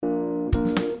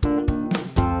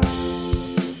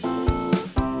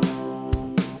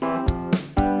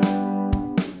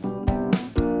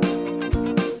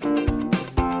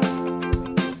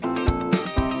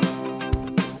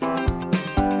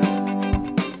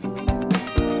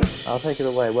I'll take it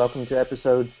away. Welcome to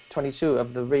episode 22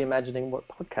 of the Reimagining What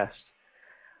podcast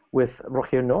with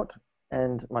Rogier Noort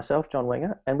and myself, John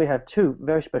Winger. And we have two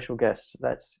very special guests.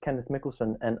 That's Kenneth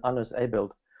Mikkelsen and Anders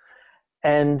Abild.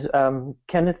 And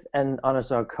Kenneth and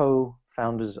Anders are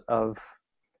co-founders of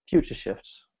Future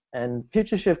Shifts. And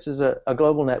Future Shifts is a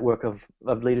global network of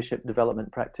leadership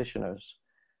development practitioners.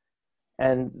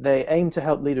 And they aim to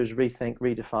help leaders rethink,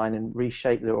 redefine, and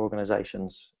reshape their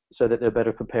organizations so that they're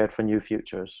better prepared for new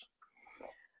futures.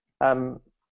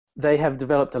 They have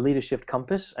developed a leadership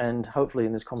compass, and hopefully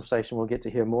in this conversation we'll get to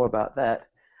hear more about that.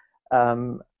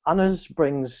 Anders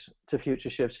brings to Future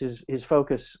Shifts his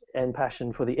focus and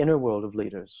passion for the inner world of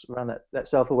leaders, around that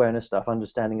self-awareness stuff,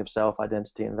 understanding of self,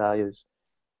 identity, and values.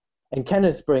 And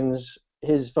Kenneth brings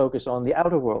his focus on the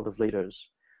outer world of leaders,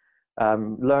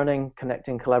 learning,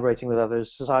 connecting, collaborating with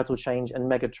others, societal change, and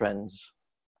megatrends.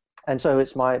 And so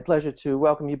it's my pleasure to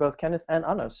welcome you both, Kenneth and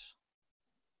Anders.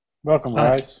 Welcome,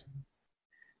 guys.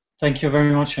 Thank you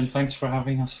very much, and thanks for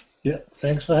having us. Yeah,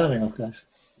 thanks for having us, guys.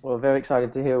 Well, very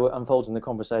excited to hear what unfolds in the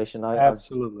conversation.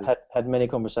 Absolutely. I've had many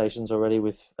conversations already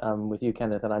with you,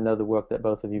 Kenneth, and I know the work that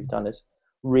both of you have done is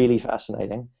really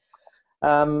fascinating.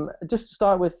 Just to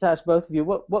start with, to ask both of you,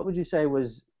 what would you say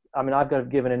was, I mean, I've got to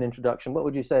give an introduction. What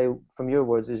would you say, from your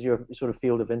words, is your sort of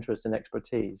field of interest and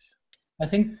expertise? I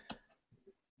think,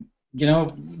 you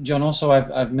know, John, also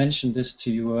I've mentioned this to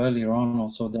you earlier on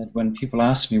also, that when people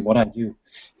ask me what I do,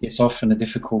 it's often a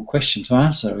difficult question to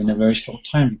answer in a very short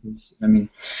time, because, I mean,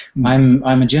 I'm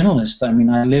a journalist. I mean,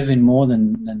 I live in more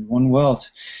than one world,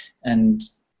 and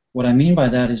what I mean by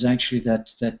that is actually that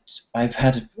I've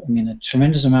had, I mean, a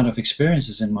tremendous amount of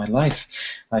experiences in my life.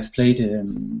 I've played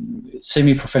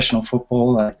semi-professional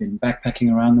football. I've been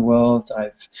backpacking around the world.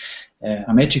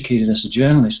 I'm educated as a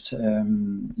journalist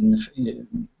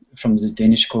from the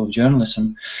Danish School of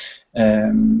Journalism,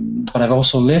 but I've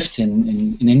also lived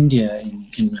in India,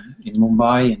 in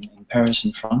Mumbai, in Paris,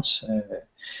 in France,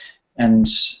 and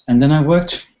then I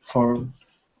worked for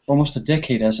almost a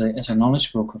decade as a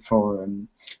knowledge broker for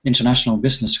international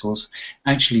business schools,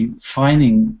 actually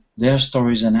finding their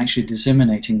stories and actually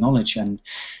disseminating knowledge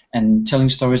and telling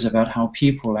stories about how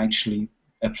people actually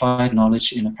applied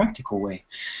knowledge in a practical way.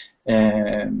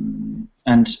 And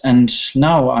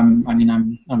now I'm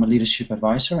a leadership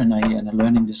advisor and a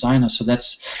learning designer. So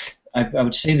that's, I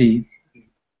would say,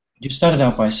 you started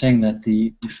out by saying that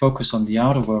the focus on the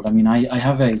outer world. I mean, I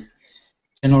have a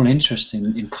general interest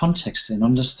in context and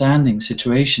understanding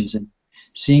situations and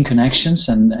seeing connections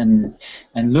and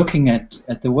looking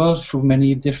at the world through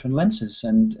many different lenses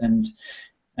and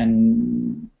I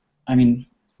mean,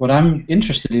 what I'm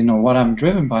interested in, or what I'm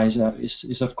driven by,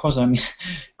 is of course, I mean,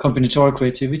 combinatorial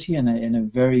creativity and a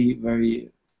very,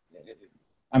 very,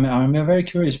 I'm a very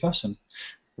curious person,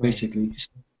 basically.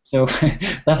 So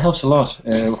that helps a lot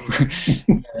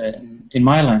in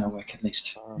my line of work, at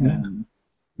least.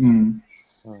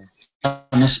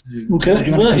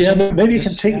 Okay. Well, yeah, maybe you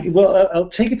can take. Well, I'll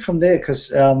take it from there,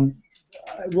 because,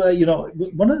 well, you know,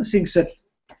 one of the things that,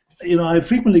 you know, I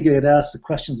frequently get asked the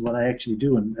questions what I actually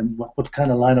do and what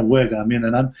kind of line of work I'm in,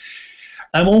 and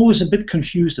I'm always a bit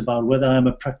confused about whether I'm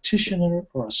a practitioner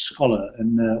or a scholar,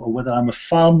 and or whether I'm a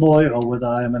farm boy or whether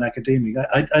I'm an academic.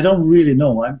 I don't really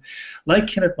know. I'm like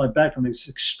Kenneth. My background is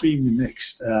extremely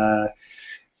mixed.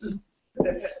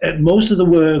 And most of the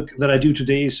work that I do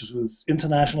today is with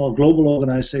international, global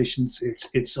organizations.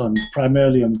 It's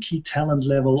primarily on key talent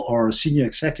level or senior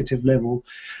executive level.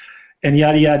 And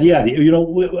yada, yada, yada. You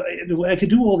know, I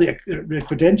could do all the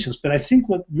credentials, but I think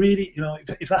what really, you know,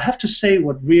 if I have to say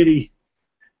what really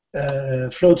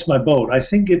floats my boat, I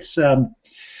think it's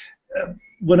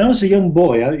when I was a young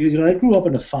boy, I grew up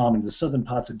on a farm in the southern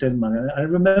parts of Denmark. And I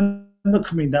remember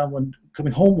coming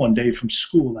home one day from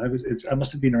school. I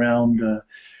must have been around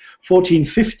 14,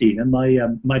 15, and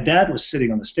my dad was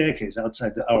sitting on the staircase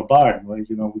outside our barn, where,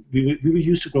 you know, we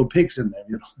used to grow pigs in there,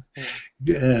 you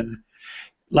know.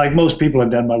 Like most people in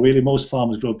Denmark, really, most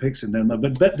farmers grow pigs in Denmark.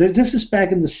 But this is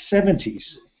back in the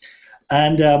 70s.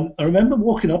 And I remember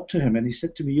walking up to him, and he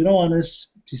said to me, you know,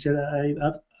 Anders, he said,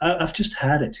 I've just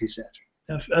had it, he said.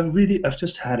 I've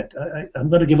just had it. I'm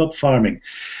going to give up farming.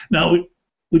 Now,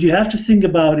 what you have to think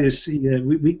about is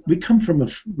we come from a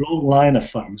long line of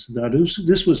farms.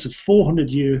 This was 400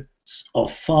 years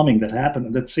of farming that happened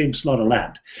on that same slot of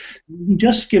land.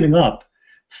 Just giving up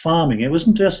farming. It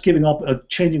wasn't just giving up,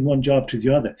 changing one job to the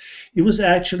other. It was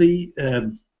actually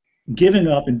giving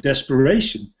up in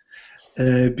desperation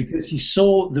because he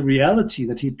saw the reality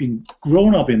that he'd been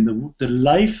grown up in, the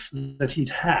life that he'd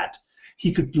had.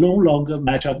 He could no longer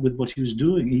match up with what he was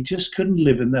doing. He just couldn't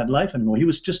live in that life anymore. He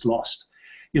was just lost.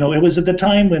 it was at the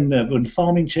time when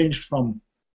farming changed from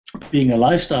being a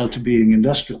lifestyle to being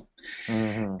industrial.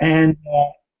 Mm-hmm. And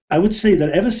I would say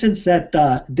that ever since that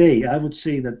day, I would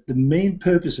say that the main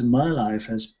purpose in my life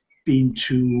has been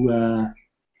to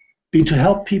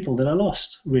help people that are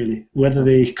lost, really, whether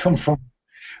they come from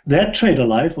that trader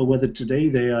life or whether today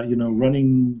they are,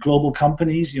 running global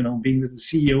companies, being the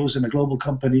CEOs in a global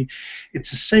company.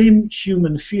 It's the same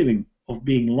human feeling of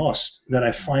being lost that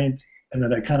I find and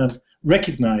that I kind of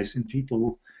recognize in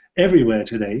people everywhere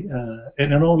today,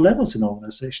 and at all levels in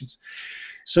organizations.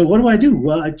 So what do?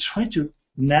 Well, I try to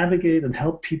navigate and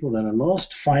help people that are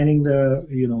lost, finding their,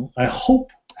 I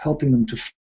hope helping them to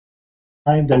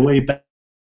find their way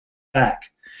back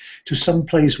to some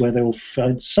place where they will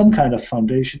find some kind of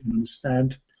foundation and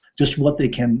understand just how they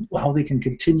can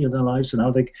continue their lives and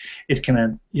how it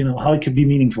can be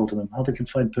meaningful to them, how they can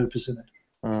find purpose in it.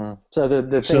 So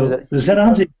the things that does that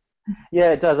answer? Yeah,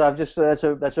 it does. I've just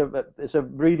it's a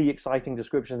really exciting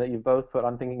description that you've both put.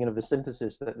 I'm thinking of the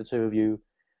synthesis that the two of you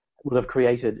would have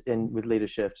created with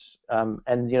leaderships, and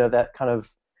that kind of,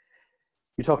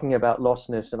 you're talking about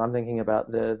lostness, and I'm thinking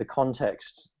about the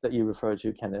context that you refer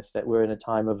to, Kenneth. That we're in a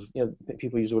time of,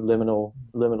 people use the word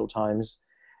liminal times.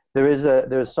 There is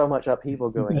so much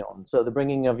upheaval going on. So the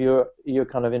bringing of your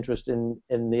kind of interest in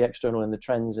the external and the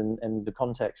trends and the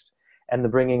context, and the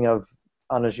bringing of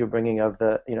Anders, you're bringing of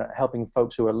the, helping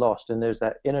folks who are lost, and there's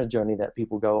that inner journey that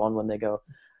people go on when they go,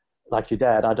 like your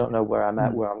dad, I don't know where I'm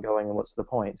at, where I'm going, and what's the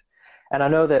point. And I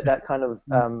know that kind of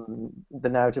the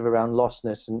narrative around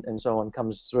lostness and so on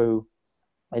comes through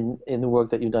in the work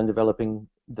that you've done developing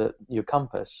your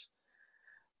compass.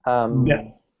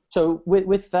 So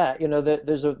with that,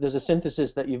 there's a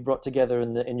synthesis that you've brought together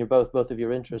in your both of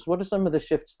your interests. What are some of the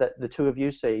shifts that the two of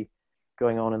you see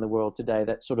going on in the world today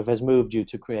that sort of has moved you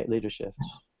to create leaderships?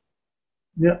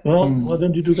 Yeah, well, why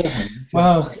don't you do that one?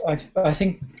 Well, I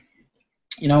think,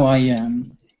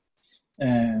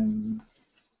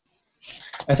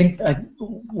 I think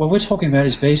what we're talking about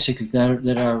is basically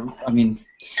there are,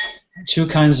 two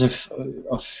kinds of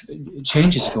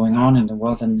changes going on in the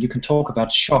world, and you can talk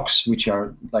about shocks, which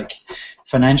are like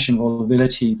financial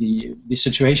vulnerability, the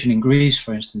situation in Greece,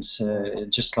 for instance,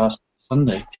 just last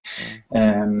Sunday.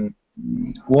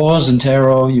 Wars and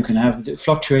terror, you can have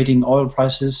fluctuating oil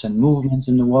prices and movements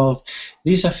in the world.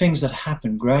 These are things that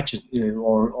happen gradually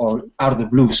or out of the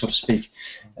blue, so to speak.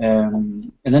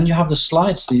 And then you have the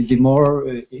slides, the more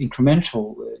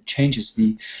incremental changes,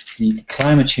 the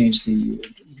climate change, the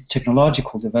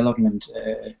technological development,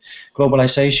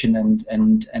 globalization,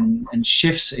 and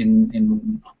shifts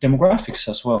in demographics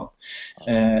as well.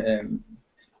 And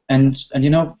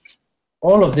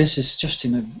all of this is just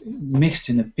mixed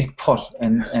in a big pot,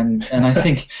 and I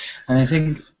think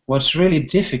what's really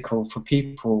difficult for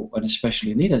people, and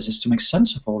especially leaders, is to make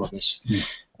sense of all of this.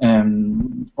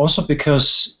 Also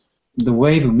because the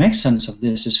way we make sense of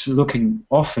this is looking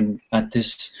often at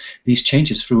these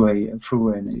changes through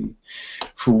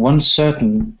one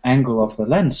certain angle of the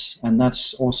lens, and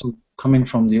that's also coming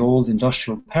from the old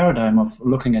industrial paradigm of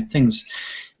looking at things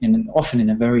often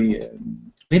in a very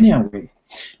linear way.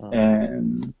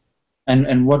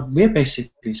 And what we're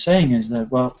basically saying is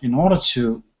that, well, in order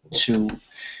to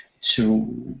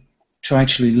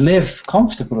actually live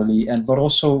comfortably, but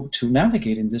also to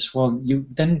navigate in this world,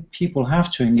 then people have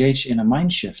to engage in a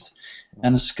mind shift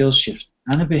and a skill shift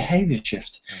and a behavior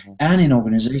shift, and in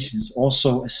organizations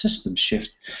also a system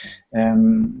shift.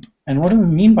 And what do we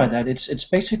mean by that? It's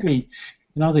basically,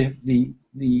 the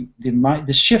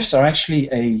shifts are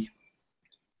actually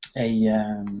a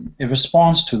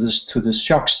response to the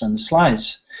shocks and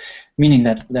slides, meaning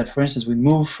that for instance we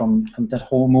move from that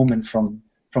whole movement from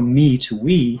me to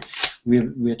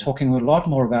we're talking a lot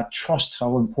more about trust,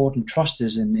 how important trust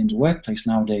is in the workplace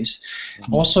nowadays.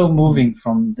 Also moving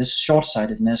from this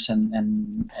short-sightedness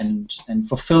and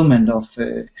fulfillment of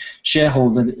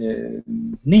shareholder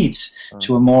needs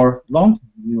to a more long-term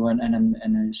view and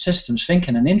a systems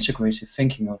thinking and integrative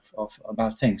thinking of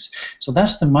about things. So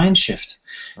that's the mind shift.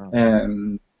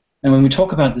 And when we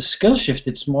talk about the skill shift,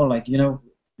 it's more like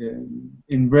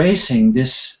embracing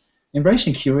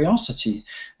curiosity,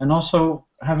 and also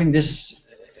having this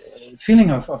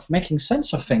feeling of making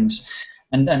sense of things,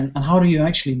 and how do you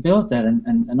actually build that,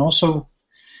 and also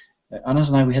Anders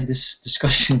and I, we had this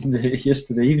discussion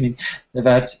yesterday evening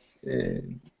about the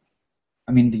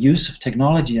use of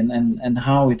technology and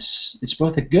how it's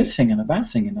both a good thing and a bad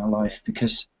thing in our life,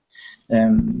 because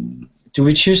do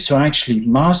we choose to actually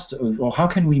master, or how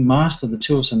can we master the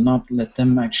tools and not let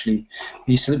them actually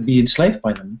be enslaved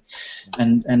by them?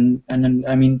 And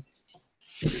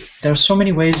there are so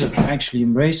many ways of actually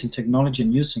embracing technology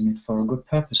and using it for a good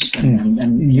purpose,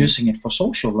 and using it for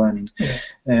social learning,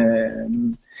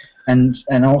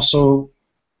 and also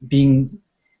being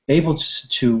able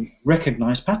to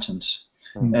recognize patterns.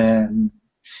 And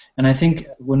I think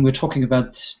when we're talking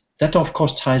about that, of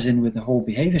course, ties in with the whole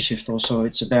behavior shift. Also,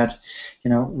 it's about,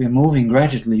 we're moving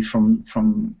gradually from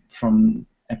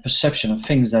a perception of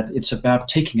things that it's about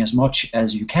taking as much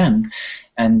as you can,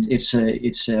 and it's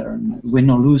a win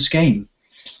or lose game.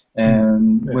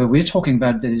 Where we're talking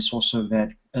about that is also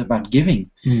about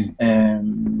giving,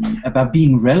 about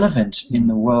being relevant in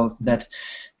the world.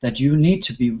 That you need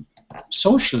to be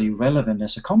socially relevant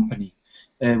as a company.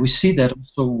 We see that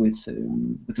also with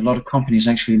a lot of companies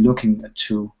actually looking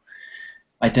to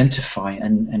identify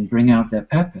and bring out their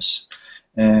purpose.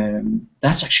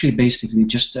 That's actually basically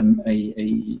just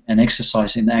an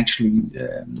exercise in actually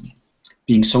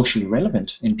being socially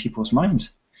relevant in people's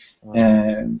minds.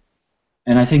 And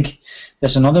I think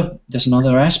there's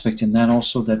another aspect in that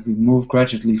also, that we move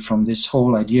gradually from this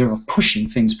whole idea of pushing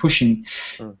things, pushing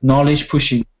knowledge,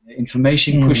 pushing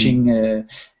information, pushing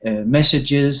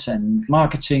messages and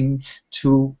marketing,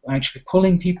 to actually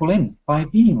pulling people in by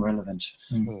being relevant.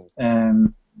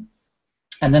 And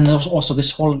then there's also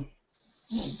this whole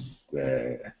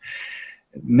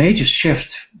major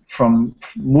shift from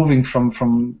moving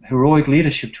from heroic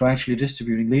leadership to actually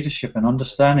distributing leadership, and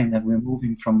understanding that we're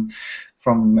moving from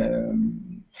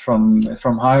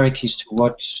hierarchies to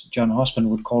what John Hospen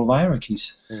would call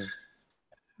hierarchies.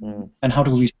 And how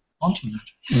do we respond to that?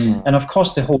 And of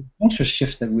course, the whole culture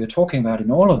shift that we're talking about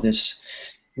in all of this,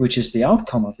 which is the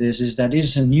outcome of this, is that it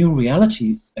is a new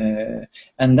reality,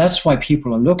 and that's why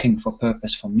people are looking for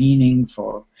purpose, for meaning,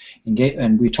 for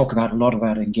and we talk a lot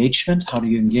about engagement. How do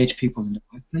you engage people in the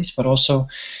workplace? But also,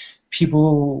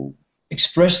 people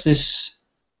express this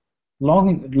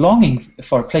longing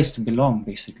for a place to belong,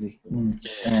 basically.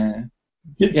 Can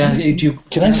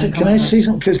I say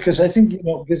something? Because I think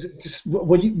because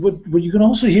what you can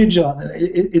also hear, John,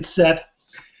 it's that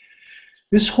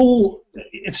this whole,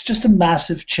 it's just a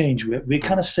massive change. We're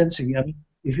kind of sensing. I mean,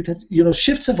 if it,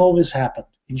 shifts have always happened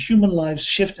in human lives.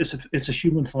 Shift it's a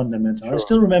human fundamental. Sure. I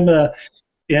still remember,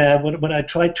 when I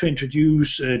tried to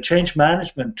introduce change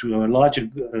management to a larger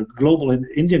global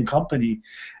Indian company,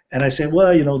 and I said,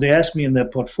 well, they asked me in their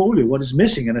portfolio what is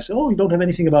missing, and I said, oh, you don't have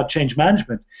anything about change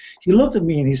management. He looked at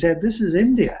me and he said, this is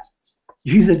India.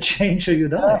 You either change or you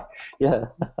die. Yeah.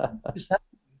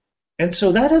 And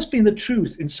so that has been the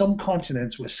truth in some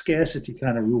continents where scarcity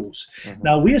kind of rules.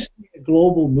 Now we are seeing a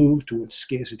global move towards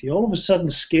scarcity. All of a sudden,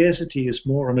 scarcity is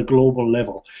more on a global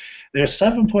level. There are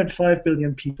 7.5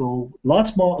 billion people, a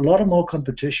lot more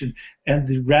competition, and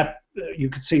you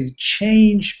could say the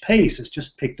change pace has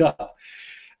just picked up.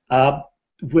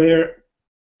 Where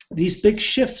these big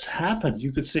shifts happen,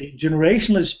 you could say,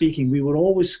 generationally speaking, we would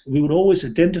always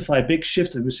identify big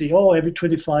shifts, and we say, oh, every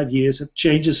 25 years it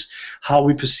changes how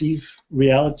we perceive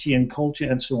reality and culture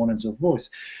and so on and so forth.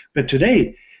 But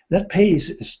today, that pace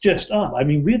is just up. I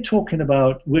mean, we're talking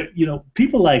about,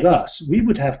 people like us, we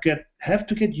would have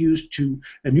to get used to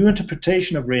a new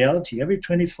interpretation of reality every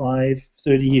 25,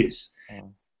 30 years.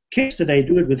 Kids today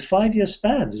do it with 5-year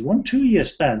spans, 1-2-year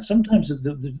spans. Sometimes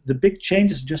the big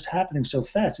changes are just happening so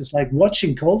fast. It's like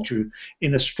watching culture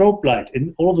in a strobe light,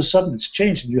 and all of a sudden it's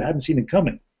changed and you hadn't seen it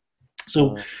coming.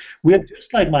 So we're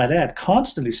just like my dad,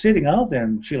 constantly sitting out there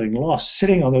and feeling lost,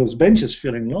 sitting on those benches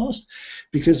feeling lost,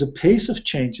 because the pace of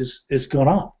changes has gone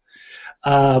up.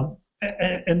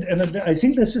 And I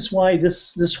think this is why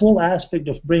this whole aspect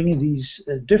of bringing these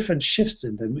different shifts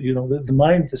in, the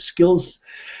mind, the skills,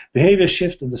 behavior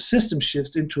shift, and the system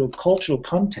shift into a cultural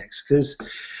context. Because,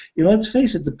 let's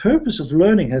face it, the purpose of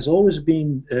learning has always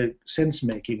been sense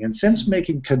making, and sense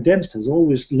making condensed has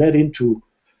always led into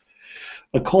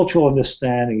a cultural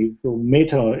understanding,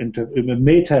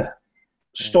 meta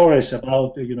stories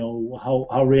about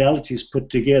how reality is put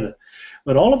together.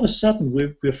 But all of a sudden,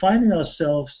 we're finding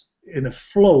ourselves in a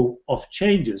flow of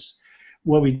changes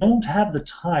where we don't have the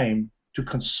time to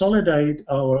consolidate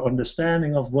our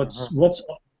understanding of what's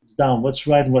down, what's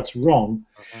right and what's wrong,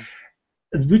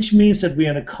 which means that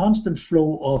we're in a constant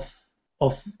flow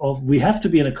of we have to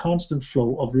be in a constant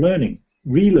flow of learning,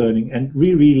 relearning and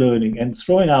relearning, and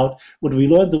throwing out what we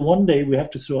learned the one day we have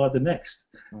to throw out the next.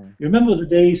 You remember the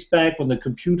days back when the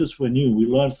computers were new, we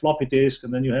learned floppy disk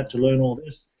and then you had to learn all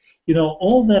this.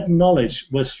 All that knowledge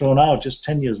was thrown out just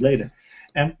 10 years later.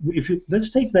 And let's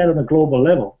take that on a global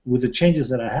level with the changes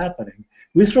that are happening.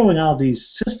 We're throwing out these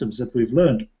systems that we've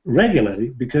learned regularly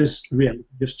because reality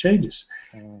just changes.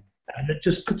 And it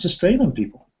just puts a strain on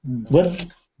people.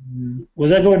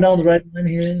 Was I going down the right line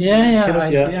here?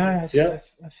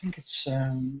 I think it's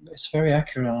very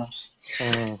accurate.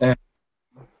 Mm.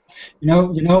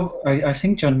 I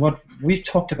think, John, what we've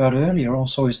talked about earlier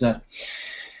also is that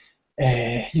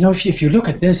if you look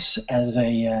at this as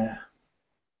a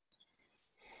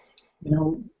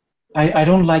I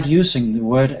don't like using the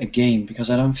word a game because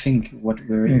I don't think what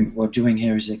we're doing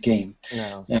here is a game.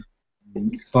 No.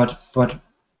 But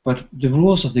the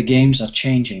rules of the games are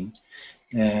changing.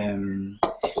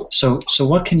 So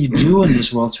what can you do in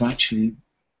this world to actually,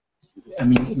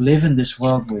 live in this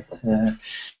world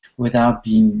without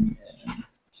being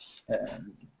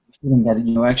feeling that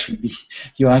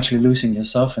you're actually losing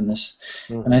yourself in this.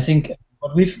 Mm. And I think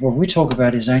what we talk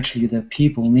about is actually that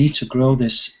people need to grow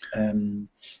this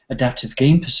adaptive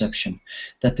game perception,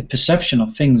 that the perception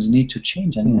of things need to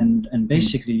change, and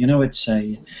basically,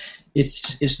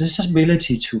 it's this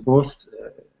ability to both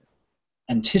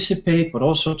anticipate, but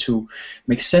also to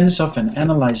make sense of and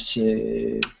analyze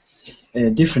a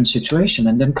different situation,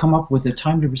 and then come up with a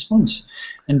timely response.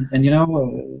 And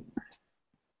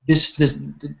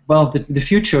the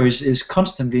future is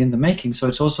constantly in the making, so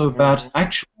it's also about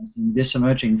actualizing this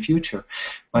emerging future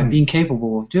by being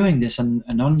capable of doing this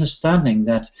and understanding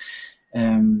that,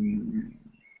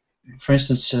 for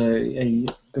instance, a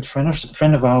good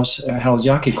friend of ours, Harold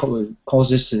Yaki, calls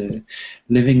this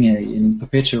living in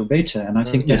perpetual beta, and I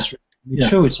think that's really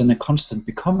true. It's in a constant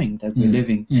becoming that we're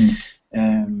living,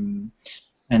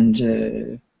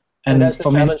 and that's the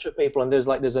challenge for people, and there's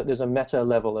a meta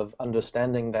level of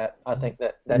understanding that I think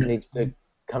that needs to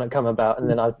kind of come about. And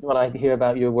then when I hear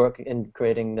about your work in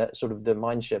creating that sort of the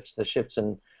mind shifts, the shifts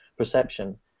in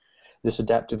perception, this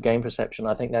adaptive game perception,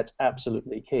 I think that's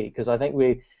absolutely key, because I think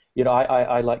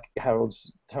I like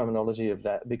Harold's terminology of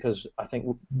that, because I think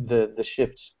the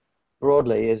shift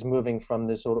broadly is moving from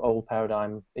this sort of old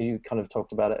paradigm, you kind of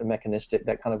talked about it, a mechanistic,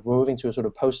 that kind of moving to a sort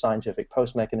of post-scientific,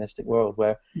 post-mechanistic world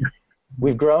where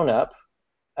we've grown up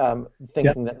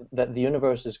thinking that the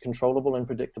universe is controllable and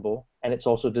predictable, and it's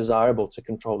also desirable to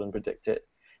control and predict it.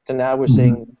 So now we're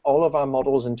seeing all of our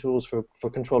models and tools for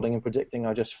controlling and predicting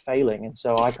are just failing. And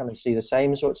so I kind of see the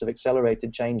same sorts of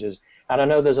accelerated changes. And I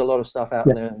know there's a lot of stuff out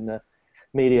there in the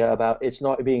media about it's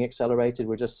not being accelerated,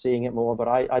 we're just seeing it more. But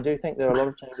I do think there are a lot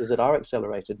of changes that are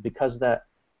accelerated because that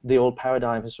the old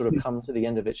paradigm has sort of come to the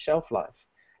end of its shelf life.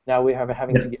 Now we are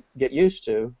having to get used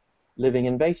to living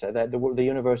in beta, that the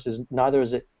universe is neither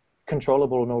is it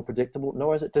controllable nor predictable,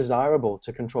 nor is it desirable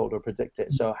to control or predict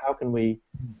it. So how can we,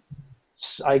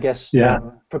 I guess,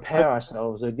 prepare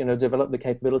ourselves, develop the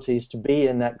capabilities to be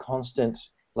in that constant,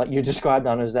 like you described,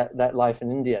 Anna, as that life in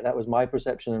India. That was my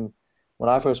perception when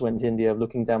I first went to India, of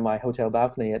looking down my hotel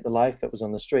balcony at the life that was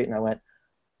on the street, and I went,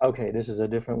 okay, this is a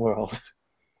different world.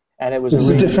 And it was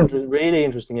a really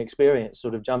interesting experience,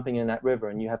 sort of jumping in that river,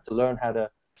 and you have to learn how to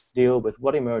deal with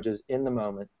what emerges in the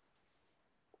moment.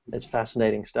 It's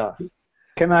fascinating stuff.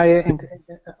 Can I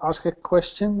ask a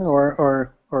question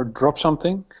or drop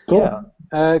something? Cool.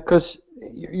 Yeah. Because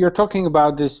you're talking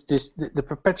about the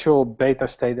perpetual beta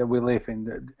state that we live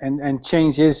in, and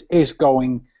change is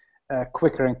going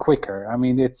quicker and quicker. I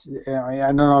mean, I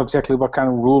don't know exactly what kind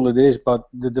of rule it is, but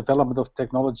the development of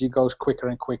technology goes quicker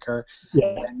and quicker,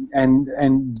 and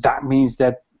that means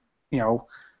that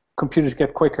computers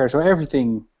get quicker, so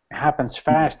everything happens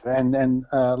faster, and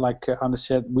like Anna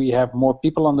said, we have more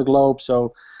people on the globe,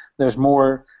 so there's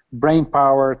more brain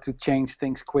power to change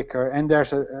things quicker, and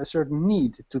there's a certain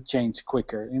need to change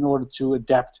quicker in order to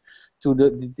adapt to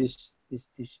this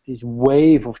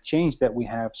wave of change that we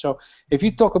have. So if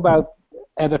you talk about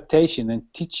adaptation and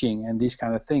teaching and these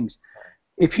kind of things,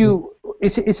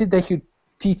 is it that you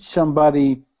teach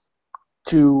somebody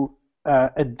to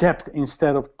adapt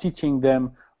instead of teaching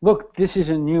them, look, this is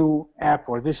a new app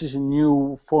or this is a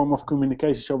new form of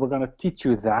communication, so we're going to teach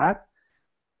you that.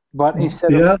 But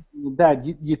instead of that,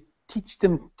 you teach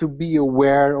them to be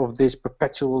aware of this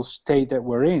perpetual state that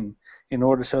we're in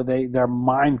order so their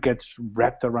mind gets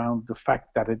wrapped around the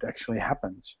fact that it actually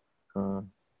happens.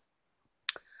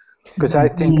 Because I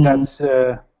think that's,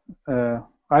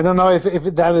 I don't know if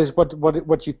that is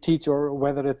what you teach, or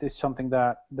whether it is something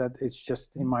that it's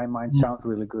just, in my mind, sounds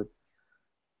really good.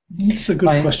 It's a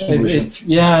good question.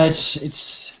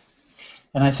 It's,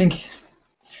 and I think,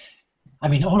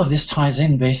 all of this ties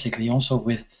in basically also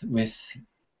with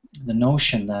the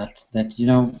notion that that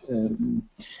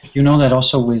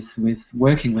also with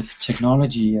working with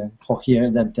technology here,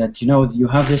 that you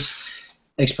have this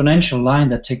exponential line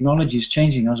that technology is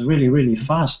changing us really, really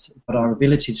fast, but our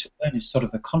ability to learn is sort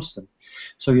of a constant.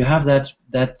 So you have that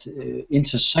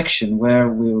intersection where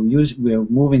we're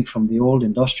moving from the old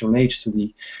industrial age to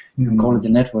the, you can call it the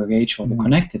network age or the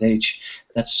connected age.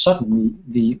 That suddenly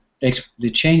the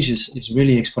change is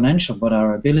really exponential, but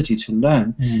our ability to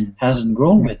learn hasn't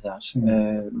grown with that.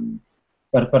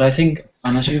 But I think,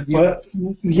 Anders, but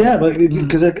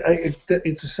because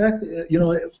it's exactly,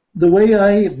 the way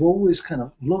I've always kind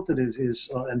of looked at it is,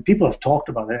 and people have talked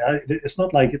about it. It's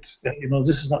not like it's,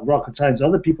 this is not rocket science.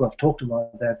 Other people have talked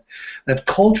about that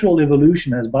cultural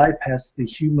evolution has bypassed the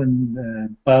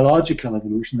human biological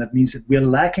evolution. That means that we're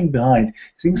lacking behind.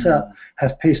 Things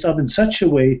have paced up in such a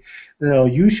way that our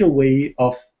usual way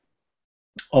of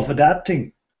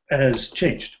adapting has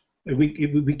changed.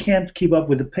 We can't keep up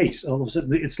with the pace. All of a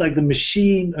sudden, it's like the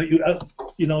machine.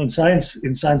 In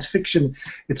science fiction,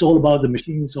 it's all about the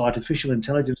machines, so artificial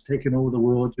intelligence taking over the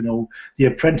world. The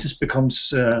apprentice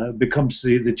becomes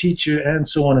the teacher, and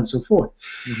so on and so forth.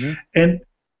 And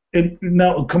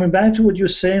now coming back to what you're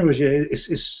saying, Roger,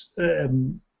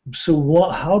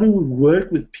 how do we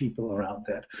work with people around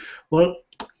that? Well,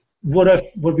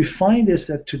 what we find is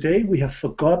that today we have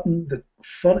forgotten the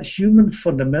human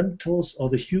fundamentals or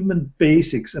the human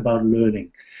basics about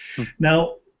learning.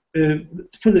 Now,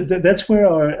 that's where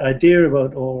our idea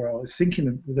about, or our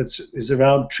thinking is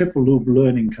around triple loop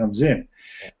learning comes in.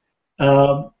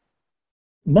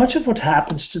 Much of what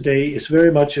happens today is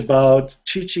very much about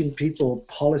teaching people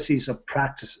policies or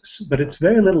practices, but it's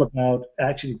very little about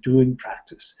actually doing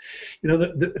practice.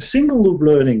 The single loop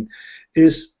learning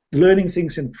is learning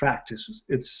things in practice.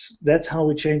 That's how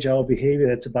we change our behavior.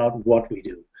 That's about what we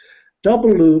do.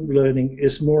 Double loop learning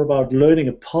is more about learning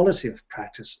a policy of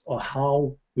practice or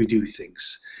how we do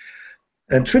things.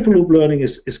 And triple loop learning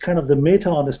is kind of the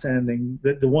meta understanding,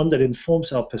 the one that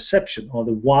informs our perception or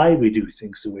the why we do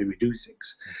things the way we do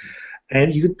things.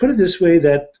 And you could put it this way,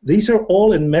 that these are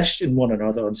all enmeshed in one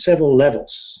another on several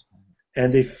levels,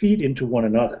 and they feed into one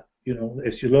another.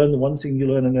 If you learn the one thing, you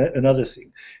learn another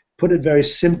thing. Put it very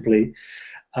simply,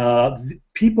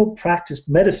 people practiced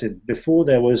medicine before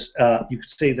there was, you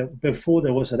could say that before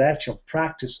there was an actual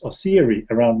practice or theory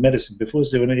around medicine, before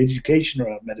there was an education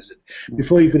around medicine,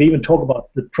 before you could even talk about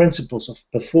the principles of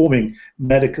performing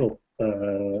medical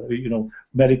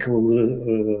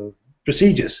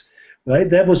procedures, right?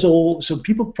 That was all, so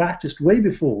people practiced way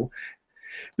before.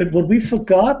 But what we've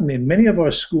forgotten in many of our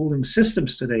schooling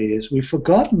systems today is we've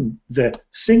forgotten the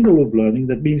single loop learning.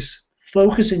 That means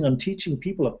focusing on teaching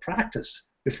people a practice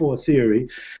before theory,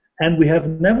 and we have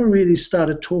never really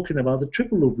started talking about the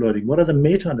triple loop learning. What are the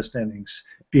meta understandings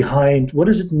behind? What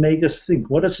does it make us think?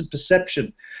 What is the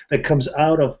perception that comes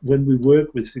out of when we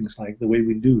work with things like the way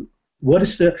we do? What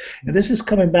is and this is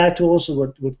coming back to also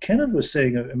what Kenneth was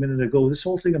saying a minute ago, this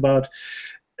whole thing about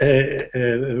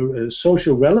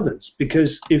social relevance.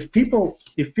 Because if people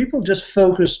just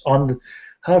focus on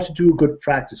how to do a good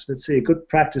practice, let's say a good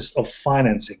practice of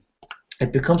financing,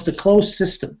 it becomes the closed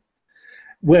system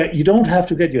where you don't have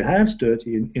to get your hands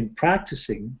dirty in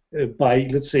practicing by,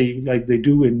 let's say, like they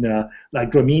do in like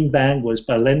Grameen Bank was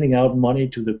by lending out money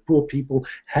to the poor people,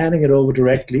 handing it over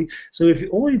directly. So if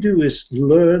all you do is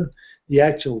learn the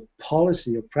actual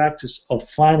policy or practice of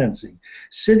financing,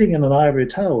 sitting in an ivory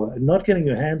tower and not getting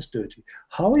your hands dirty,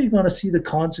 how are you going to see the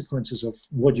consequences of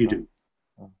what you do?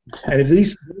 And if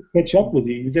these catch up with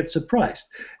you, you get surprised.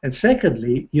 And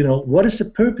secondly, what is the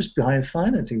purpose behind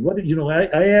financing?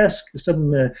 I ask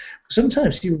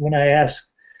sometimes even when I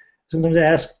ask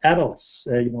adults,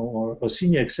 or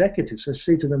senior executives, I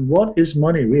say to them, what is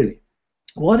money really?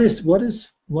 What is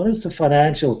the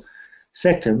financial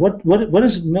sector? What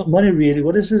is money really?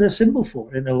 What is it a symbol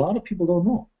for? And a lot of people don't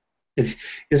know. It's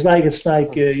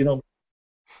like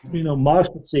Marx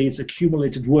would say it's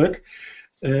accumulated work.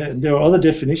 There are other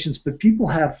definitions, but people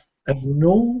have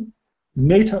no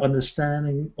meta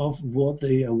understanding of what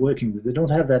they are working with. They don't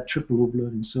have that triple loop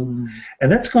learning. So,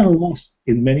 and that's kind of lost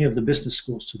in many of the business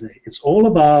schools today. It's all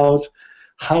about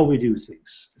how we do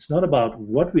things. It's not about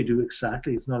what we do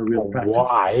exactly. It's not a real practice.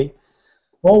 Why?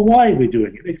 Or why we're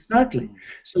doing it exactly.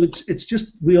 So it's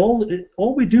just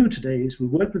all we do today is we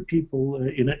work with people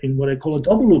in what I call a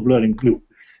double loop learning loop.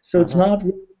 So it's not,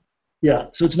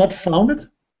 So it's not founded.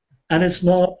 And it's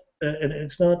not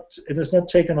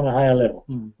taken on a higher level.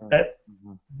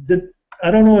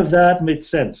 I don't know if that made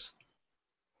sense.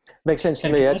 Makes sense to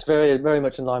me. It's very, very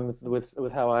much in line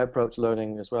with how I approach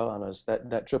learning as well, Anders.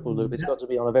 That triple loop. It's got to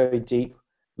be on a very deep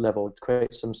level to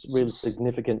create some really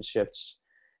significant shifts,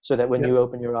 so that when you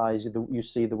open your eyes, you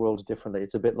see the world differently.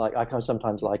 It's a bit like, I can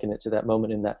sometimes liken it to that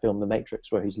moment in that film, The Matrix,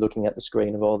 where he's looking at the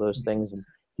screen of all those things and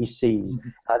he sees.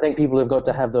 I think people have got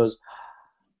to have those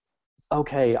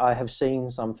okay, I have seen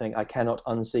something, I cannot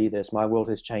unsee this, my world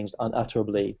has changed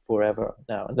unutterably forever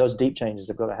now. And those deep changes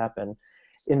have got to happen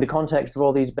in the context of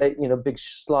all these big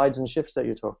slides and shifts that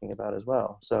you're talking about as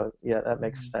well. So yeah, that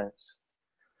makes sense.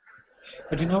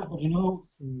 But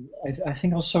I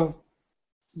think also,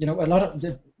 a lot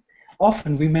of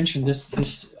often we mention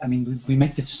this. I mean, we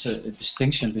make this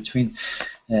distinction between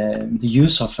the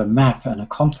use of a map and a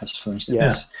compass, for instance.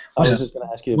 Yeah, I was just going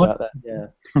to ask you about that. Yeah.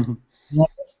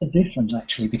 What's the difference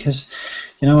actually? Because,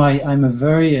 I'm a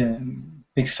very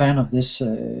big fan of this.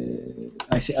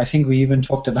 I think we even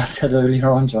talked about that earlier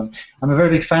on, John. I'm a very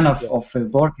big fan of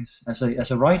Borges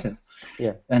as a writer.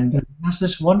 Yeah. And he has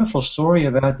this wonderful story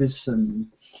about this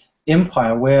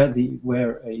empire where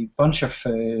a bunch of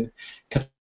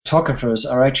cartographers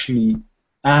are actually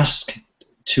asked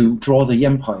to draw the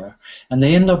empire, and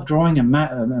they end up drawing a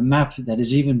map that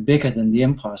is even bigger than the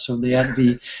empire. So they have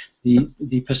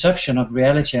the perception of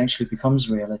reality actually becomes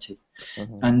reality.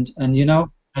 And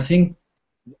I think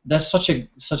that's such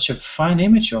a fine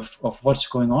image of what's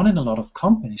going on in a lot of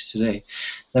companies today,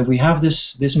 that we have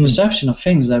this perception of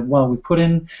things that, well, we put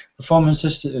in performance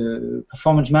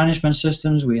management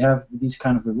systems, we have these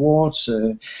kind of rewards,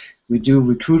 we do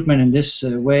recruitment in this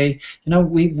way.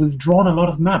 We've drawn a lot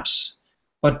of maps,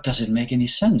 but does it make any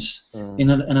sense?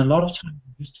 In a lot of times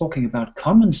we're just talking about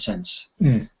common sense.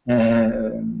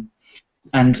 And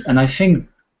I think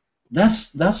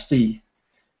that's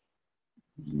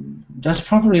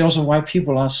probably also why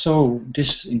people are so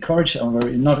disencouraged or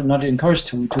not encouraged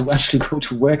to actually go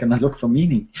to work and look for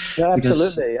meaning. Yeah,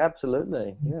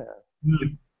 absolutely. Yeah.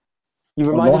 You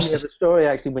reminded me of a story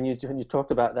actually when you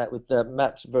talked about that with the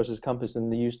maps versus compass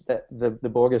and the use that the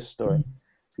Borges story.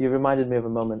 You reminded me of a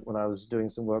moment when I was doing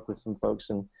some work with some folks,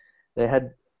 and they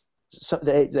had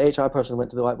the HR person went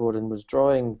to the whiteboard and was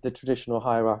drawing the traditional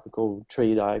hierarchical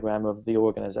tree diagram of the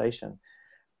organization.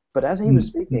 But as he was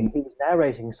speaking, he was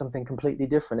narrating something completely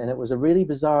different, and it was a really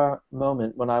bizarre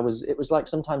moment when it was like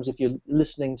sometimes if you're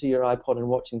listening to your iPod and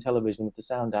watching television with the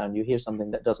sound down, you hear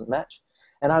something that doesn't match.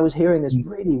 And I was hearing this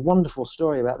really wonderful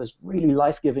story about this really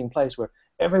life-giving place where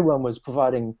everyone was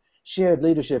providing shared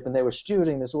leadership and they were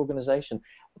stewarding this organization.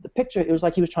 The picture, it was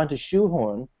like he was trying to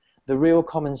shoehorn the real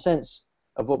common sense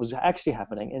of what was actually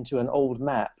happening into an old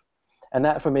map. And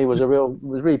that for me was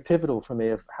really pivotal for me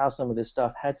of how some of this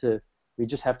stuff we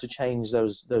just have to change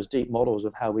those deep models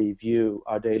of how we view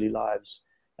our daily lives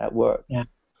at work. Yeah.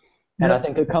 And I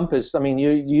think a compass, I mean,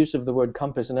 your use of the word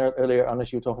compass, and earlier,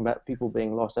 unless you were talking about people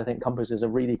being lost, I think compass is a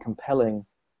really compelling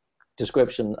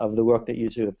description of the work that you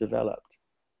two have developed.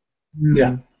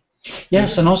 Yeah.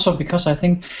 Yes, and also because I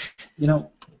think,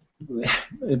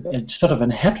 it's sort of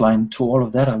a headline to all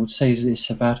of that, I would say, is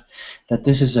about that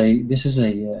this is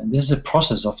a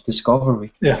process of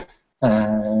discovery. Yeah.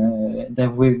 That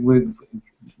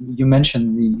you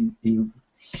mentioned the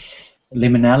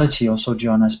liminality also,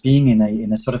 John, as being in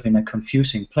a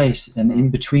confusing place, an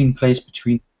in-between place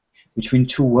between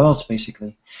two worlds,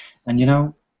 basically.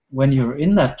 And when you're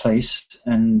in that place,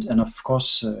 and of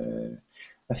course,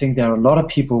 I think there are a lot of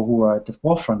people who are at the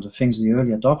forefront of things, the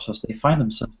early adopters. They find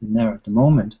themselves in there at the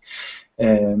moment,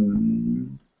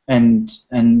 and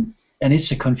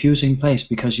it's a confusing place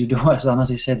because you do, as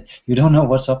Anasi said, you don't know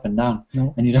what's up and down,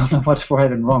 and you don't know what's right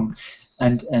and wrong.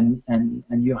 And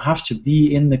you have to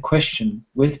be in the question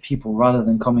with people rather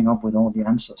than coming up with all the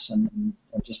answers and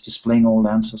just displaying all the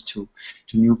answers to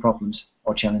new problems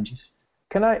or challenges.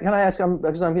 Can I ask,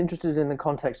 because I'm interested in the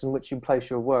context in which you place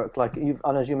your work. Like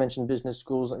as you mentioned business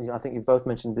schools, and I think you've both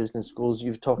mentioned business schools.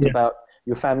 You've talked about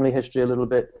your family history a little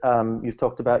bit. You've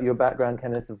talked about your background,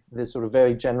 Kenneth, of this sort of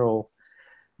very general,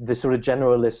 this sort of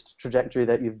generalist trajectory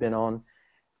that you've been on.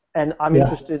 And I'm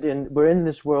interested in, we're in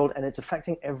this world and it's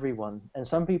affecting everyone. And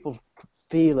some people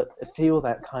feel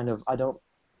that kind of, I don't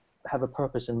have a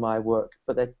purpose in my work,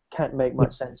 but they can't make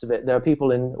much sense of it. There are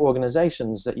people in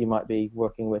organizations that you might be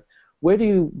working with. Where do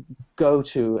you go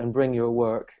to and bring your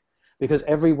work? Because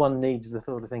everyone needs the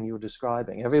sort of thing you're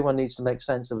describing. Everyone needs to make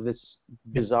sense of this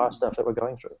bizarre stuff that we're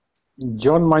going through.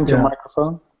 John, mind your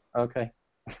microphone. Okay.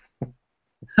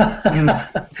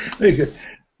 Very good.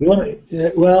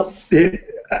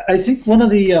 I think one of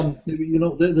the,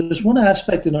 there's one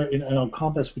aspect in our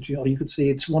compass, which you could say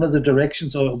it's one of the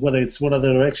directions, or whether it's one of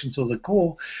the directions or the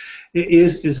core,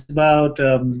 is about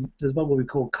what we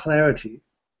call clarity.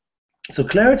 So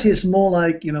clarity is more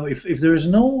like, if there is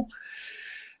no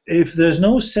if there's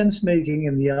no sense making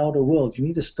in the outer world, you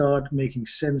need to start making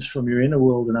sense from your inner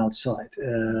world and outside.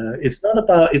 It's not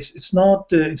about it's not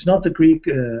the Greek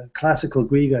classical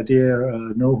Greek idea,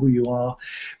 know who you are,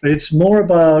 but it's more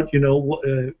about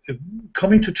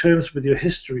coming to terms with your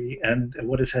history and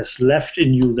what it has left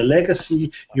in you, the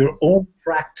legacy, your own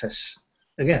practice.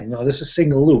 Again, this is a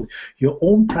single loop. Your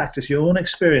own practice, your own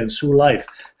experience through life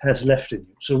has left in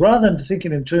you. So rather than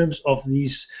thinking in terms of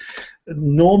these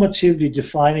normatively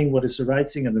defining what is the right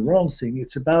thing and the wrong thing,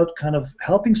 it's about kind of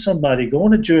helping somebody go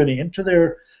on a journey into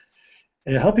their,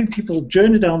 helping people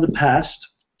journey down the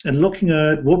past and looking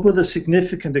at what were the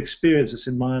significant experiences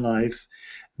in my life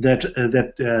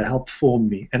that helped form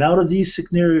me. And out of these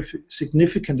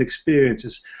significant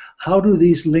experiences, how do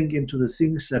these link into the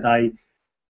things that I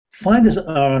find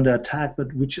are under attack,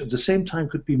 but which at the same time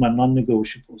could be my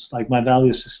non-negotiables, like my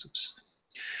value systems.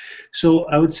 So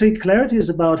I would say clarity is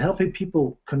about helping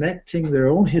people connecting their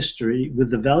own history with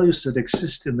the values that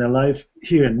exist in their life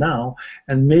here and now,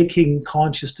 and making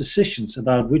conscious decisions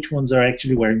about which ones are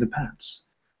actually wearing the pants.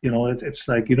 It's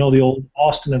like, the old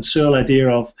Austin and Searle idea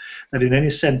of that in any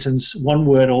sentence, one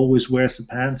word always wears the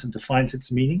pants and defines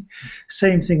its meaning.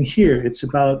 Same thing here. It's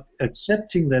about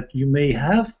accepting that you may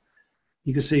have,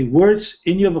 you could say, words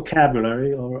in your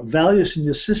vocabulary or values in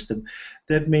your system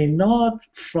that may not,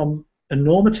 from a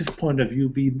normative point of view,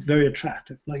 be very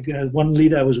attractive. Like one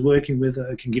leader I was working with,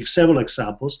 I can give several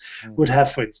examples, would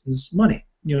have, for instance, money.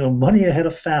 Money ahead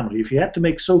of family. If you had to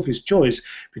make Sophie's choice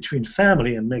between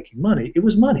family and making money, it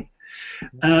was money.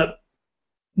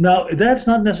 Now, that's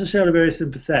not necessarily very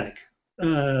sympathetic.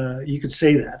 You could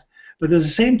say that. But at the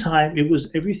same time, it was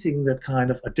everything that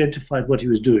kind of identified what he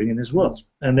was doing in his world.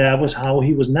 And that was how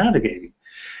he was navigating.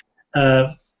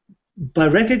 By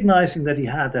recognizing that he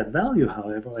had that value,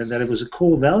 however, and that it was a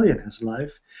core value in his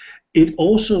life, it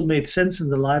also made sense in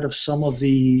the light of some of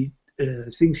the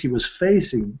things he was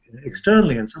facing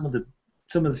externally and some of the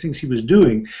things he was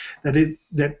doing,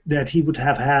 that he would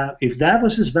have had, if that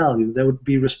was his value, there would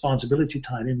be responsibility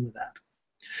tied in with that.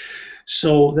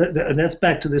 So and that's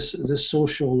back to this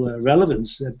social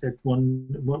relevance that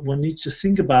one needs to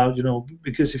think about,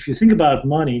 because if you think about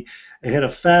money ahead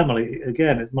of family,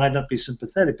 again, it might not be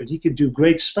sympathetic, but he can do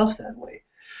great stuff that way.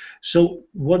 So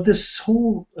what this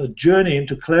whole journey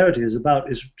into clarity is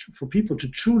about is for people to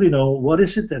truly know what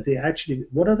is it that they actually,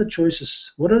 what are the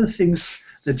choices, what are the things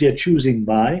that they're choosing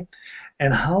by,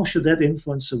 and how should that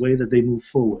influence the way that they move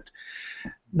forward.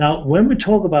 Now, when we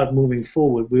talk about moving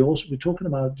forward, we're talking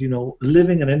about,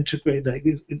 living and integrate. Like,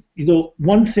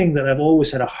 one thing that I've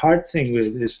always had a hard thing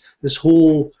with is this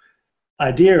whole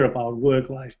idea about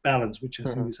work-life balance, which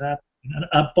I think is an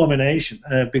abomination,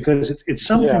 because it's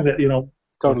something that,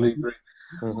 totally agree.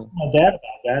 My dad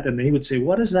about that, and he would say,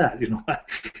 "What is that?"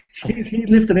 He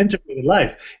lived an integrated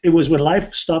life. It was when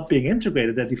life stopped being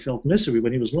integrated that he felt misery,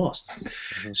 when he was lost.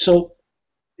 So,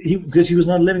 because he was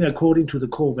not living according to the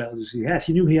core values he had.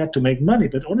 He knew he had to make money,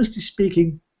 but honestly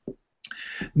speaking,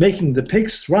 making the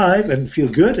pigs thrive and feel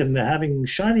good and having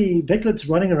shiny piglets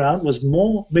running around was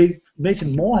made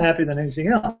him more happy than anything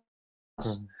else.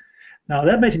 Now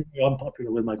that made him very unpopular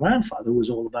with my grandfather, who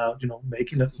was all about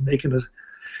making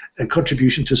a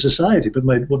contribution to society. But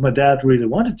what my dad really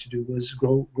wanted to do was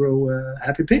grow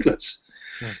happy piglets.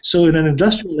 So in an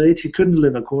industrial age, he couldn't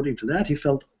live according to that. He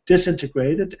felt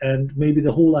disintegrated, and maybe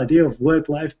the whole idea of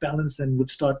work-life balance then would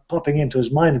start popping into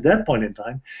his mind at that point in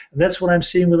time. And that's what I'm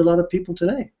seeing with a lot of people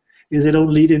today, is they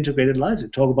don't lead integrated lives. They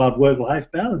talk about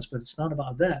work-life balance, but it's not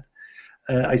about that.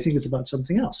 I think it's about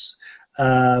something else.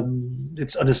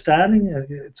 It's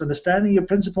understanding your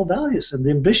principal values and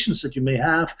the ambitions that you may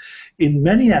have in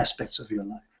many aspects of your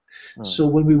life. So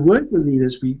when we work with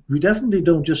leaders, we definitely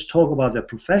don't just talk about their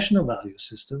professional value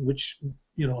system, which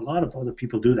a lot of other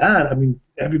people do that. I mean,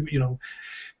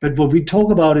 but what we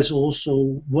talk about is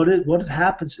also what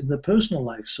happens in their personal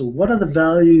life. So what are the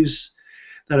values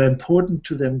that are important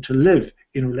to them to live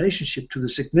in relationship to the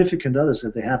significant others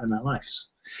that they have in their lives?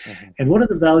 And what are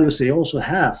the values they also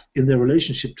have in their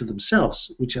relationship to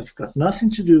themselves, which have got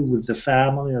nothing to do with the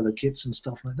family or the kids and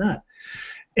stuff like that?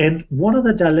 And what are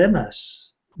the dilemmas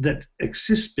that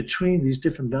exist between these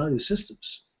different value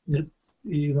systems? A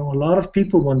lot of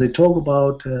people, when they talk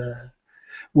about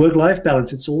work-life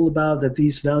balance, it's all about that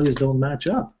these values don't match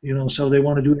up. So they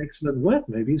want to do excellent work,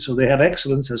 maybe. So they have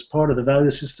excellence as part of the value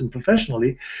system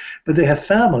professionally, but they have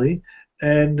family,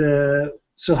 and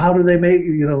so how do they make,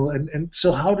 and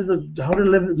so how do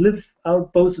live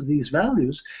out both of these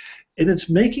values? And it's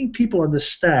making people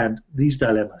understand these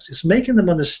dilemmas. It's making them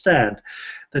understand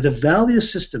that a value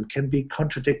system can be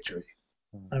contradictory.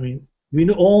 I mean, We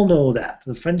all know that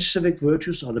the French civic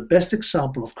virtues are the best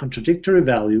example of contradictory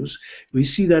values. We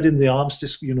see that in the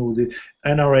the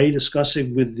NRA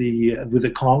discussing with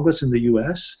the Congress in the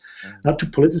U.S. Not to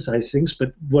politicize things,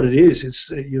 but what it is,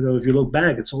 it's if you look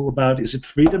back, it's all about: is it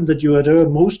freedom that you adhere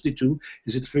mostly to?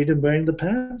 Is it freedom wearing the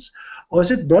pants, or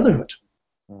is it brotherhood?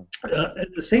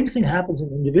 The same thing happens in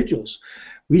individuals.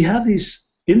 We have these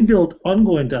inbuilt,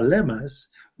 ongoing dilemmas,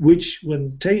 which,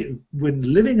 when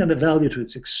living under value to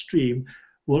its extreme,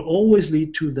 will always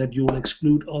lead to that you will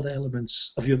exclude other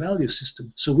elements of your value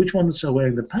system. So which ones are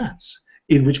wearing the pants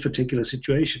in which particular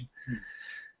situation?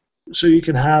 So you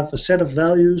can have a set of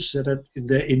values that are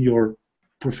in your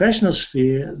professional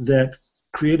sphere that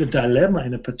create a dilemma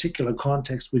in a particular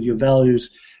context with your values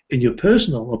in your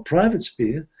personal or private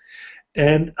sphere.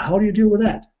 And how do you deal with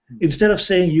that? Instead of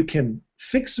saying you can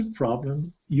fix the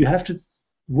problem, you have to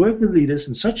work with leaders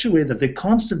in such a way that they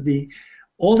constantly,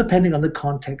 all depending on the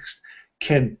context,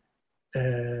 can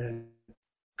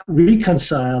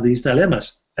reconcile these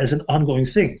dilemmas as an ongoing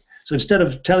thing. So instead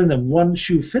of telling them one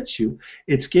shoe fits you,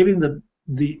 it's giving them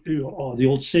the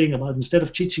old saying about instead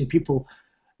of giving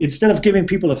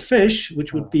people a fish,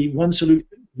 which would be one solution,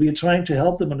 we are trying to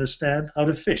help them understand how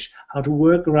to fish, how to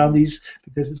work around these,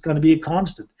 because it's going to be a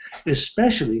constant,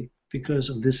 especially because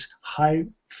of this high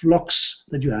flux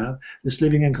that you have, this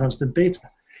living in constant beta.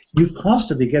 You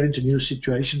constantly get into new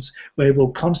situations where it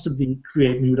will constantly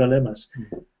create new dilemmas.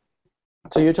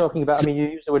 So you're talking about, you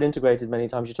use the word integrated many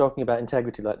times, you're talking about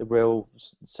integrity, like the real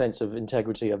sense of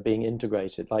integrity of being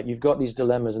integrated. Like you've got these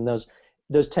dilemmas and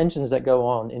those tensions that go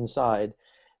on inside.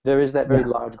 There is that very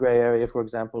large gray area, for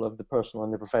example, of the personal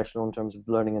and the professional in terms of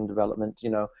learning and development,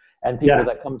 and people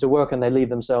that come to work and they leave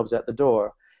themselves at the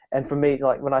door. And for me,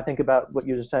 like when I think about what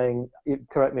you were saying,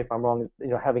 correct me if I'm wrong,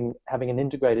 having an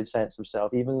integrated sense of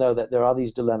self, even though that there are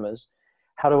these dilemmas,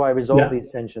 how do I resolve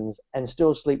these tensions and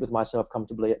still sleep with myself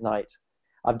comfortably at night?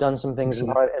 I've done some things in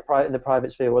the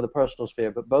private sphere or the personal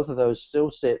sphere, but both of those still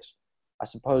sit, I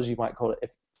suppose you might call it,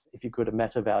 if you could, a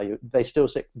meta value. They still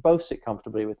both sit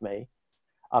comfortably with me.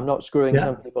 I'm not screwing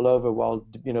some people over while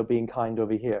being kind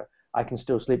over here. I can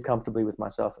still sleep comfortably with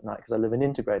myself at night because I live an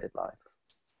integrated life.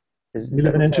 You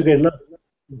live an integrated life,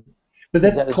 but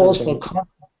that calls for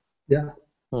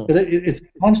But it's a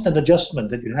constant adjustment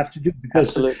that you have to do,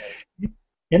 because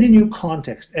any new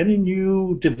context, any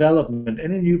new development,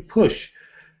 any new push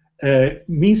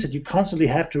means that you constantly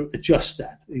have to adjust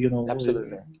that.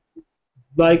 Absolutely.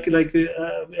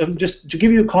 Just to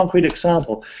give you a concrete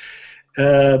example.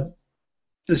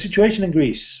 The situation in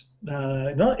Greece,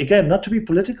 not to be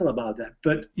political about that,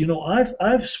 but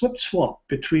I've swap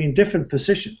between different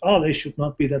positions. Oh, they should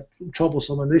not be that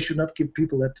troublesome, and they should not give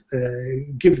people that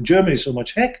give Germany so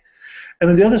much heck. And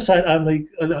on the other side, I'm like,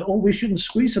 oh, we shouldn't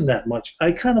squeeze them that much.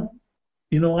 I'm kind of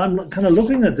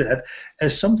looking at that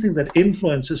as something that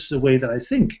influences the way that I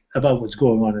think about what's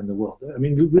going on in the world.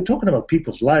 We're talking about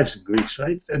people's lives in Greece,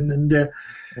 right?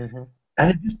 And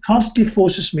it just constantly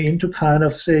forces me into kind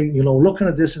of saying, looking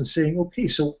at this and saying, okay,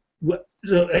 so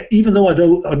even though I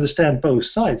don't understand both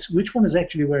sides, which one is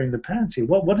actually wearing the pants here?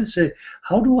 What is it?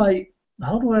 How do I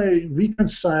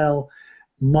reconcile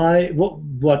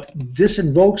what this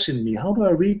invokes in me? How do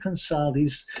I reconcile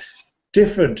these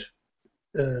different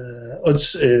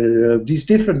movements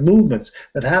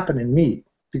that happen in me?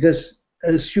 Because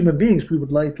as human beings, we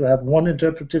would like to have one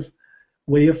interpretive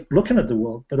way of looking at the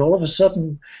world, but all of a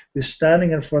sudden we're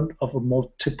standing in front of a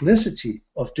multiplicity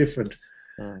of different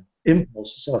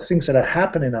impulses or things that are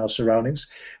happening in our surroundings,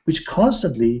 which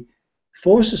constantly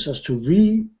forces us to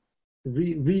reinvent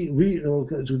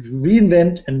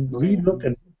and relook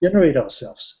and regenerate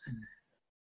ourselves.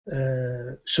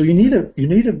 So you need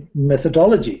a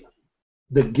methodology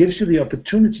that gives you the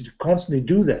opportunity to constantly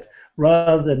do that,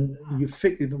 rather than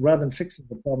fixing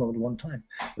the problem at one time.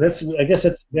 I guess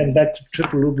that's again back to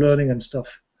triple loop learning and stuff.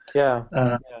 So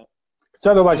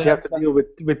otherwise you have to deal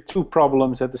with two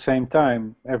problems at the same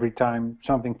time. Every time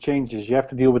something changes, you have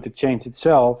to deal with the change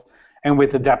itself and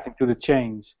with adapting to the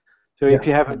change. So if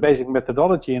you have a basic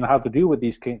methodology on how to deal with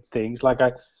these things,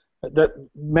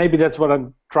 maybe that's what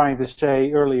I'm trying to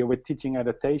say earlier with teaching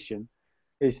adaptation,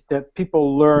 is that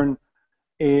people learn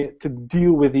to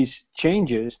deal with these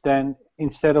changes, then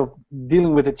instead of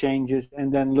dealing with the changes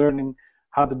and then learning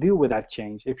how to deal with that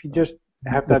change. If you just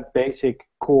have that basic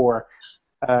core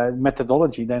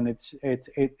methodology, then it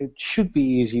should be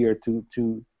easier to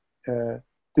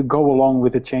go along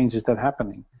with the changes that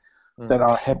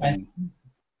are happening.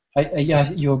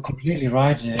 Yeah, you're completely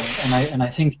right, and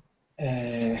I think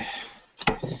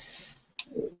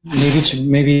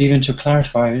maybe even to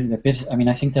clarify a bit.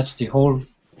 I think that's the whole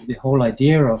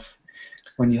idea of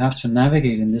when you have to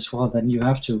navigate in this world, then you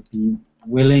have to be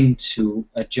willing to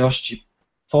adjust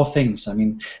four things. I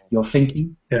mean, your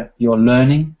thinking, your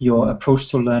learning, your approach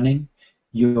to learning,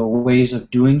 your ways of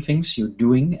doing things, your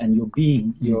doing, and your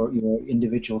being, your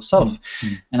individual self.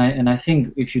 And I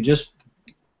think if you just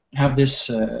have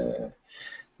this,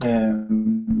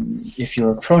 if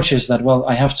your approach is that, well,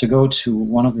 I have to go to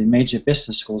one of the major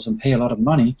business schools and pay a lot of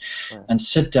money and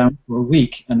sit down for a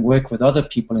week and work with other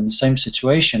people in the same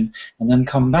situation and then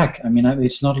come back. I mean,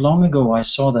 it's not long ago I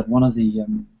saw that one of the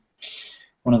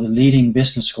leading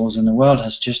business schools in the world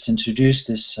has just introduced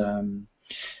this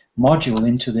module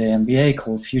into their MBA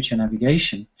called Future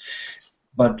Navigation.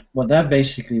 But what that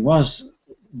basically was,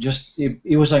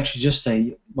 it was actually just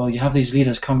you have these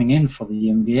leaders coming in for the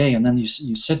MBA, and then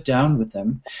you sit down with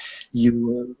them,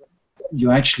 you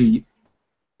actually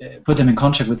put them in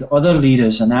contact with other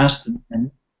leaders and ask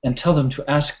them and tell them to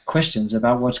ask questions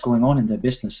about what's going on in their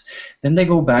business. Then they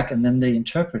go back and then they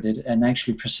interpret it and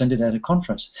actually present it at a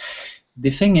conference.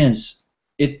 The thing is,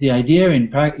 the idea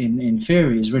in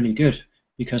theory is really good,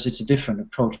 because it's a different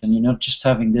approach, and you're not just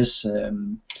having this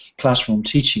classroom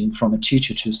teaching from a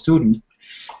teacher to a student.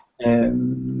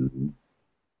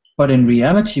 But in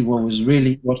reality,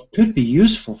 what could be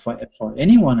useful for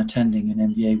anyone attending an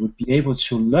MBA would be able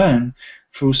to learn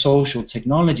through social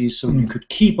technologies, so you could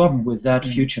keep up with that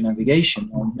future navigation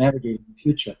or navigating the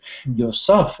future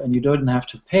yourself, and you don't have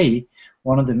to pay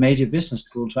one of the major business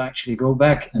schools to actually go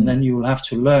back, and then you will have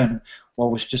to learn what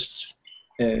was just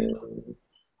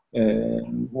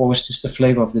the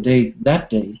flavor of the day that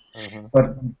day.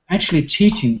 But actually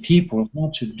teaching people how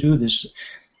to do this,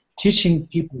 teaching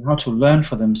people how to learn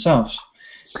for themselves,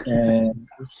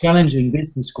 challenging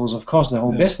business schools, of course, the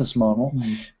whole business model,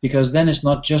 because then it's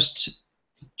not just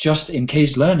in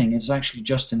case learning, it's actually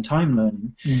just in time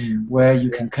learning, where you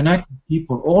can connect with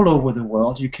people all over the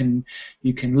world. You can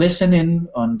listen in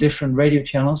on different radio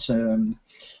channels and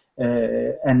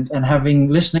having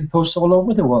listening posts all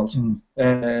over the world,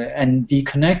 and be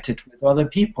connected with other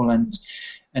people,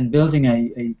 and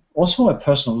building also a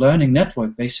personal learning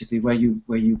network, basically, where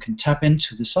you can tap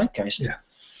into the zeitgeist.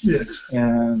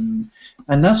 And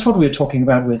that's what we're talking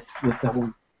about with the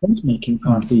whole sense-making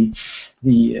part,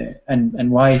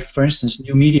 and why, for instance,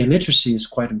 new media literacy is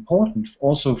quite important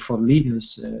also for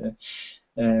leaders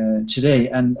today.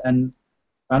 And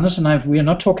Anders and we are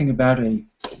not talking about a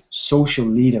social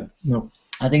leader. No.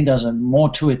 I think there's more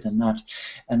to it than that,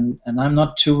 and I'm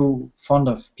not too fond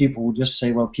of people who just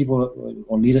say, well, people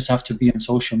or leaders have to be on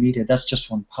social media. That's just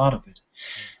one part of it.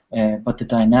 But the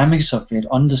dynamics of it,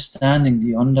 understanding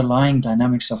the underlying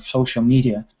dynamics of social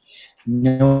media,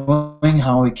 knowing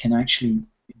how it can actually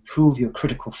improve your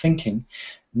critical thinking,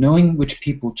 knowing which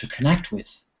people to connect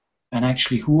with, and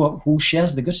actually who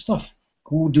shares the good stuff,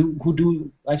 who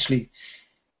do actually.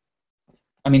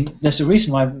 I mean, there's a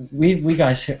reason why we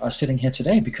guys are sitting here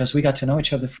today, because we got to know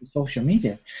each other through social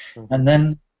media, and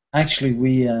then actually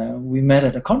we met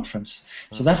at a conference.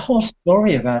 So that whole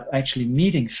story about actually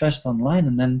meeting first online,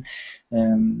 and then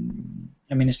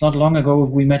I mean, it's not long ago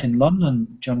we met in London,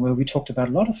 John, where we talked about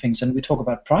a lot of things, and we talk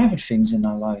about private things in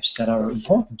our lives that are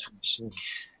important to us,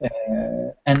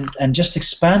 and just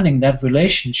expanding that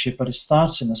relationship, but it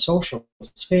starts in a social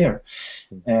sphere,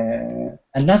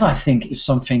 and that, I think, is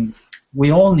something we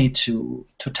all need to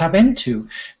tap into,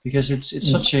 because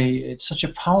it's such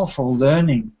a powerful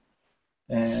learning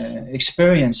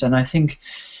experience, and I think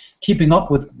keeping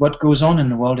up with what goes on in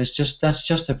the world that's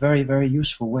just a very, very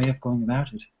useful way of going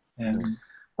about it.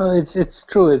 Well, it's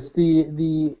true. It's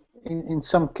in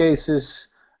some cases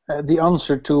the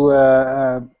answer to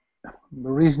a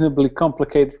reasonably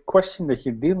complicated question that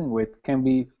you're dealing with can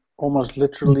be almost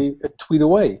literally a tweet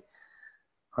away.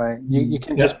 Right, you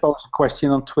can just post a question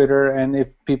on Twitter, and if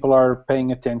people are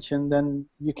paying attention, then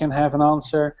you can have an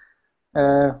answer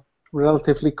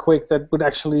relatively quick that would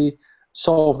actually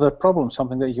solve that problem,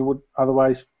 something that you would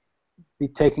otherwise be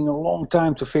taking a long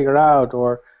time to figure out,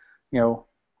 or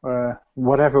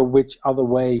which other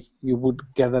way you would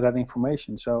gather that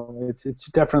information. So it's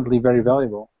definitely very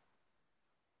valuable.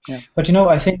 Yeah. But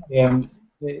I think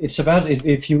it's about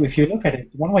if you look at it,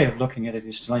 one way of looking at it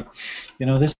is like,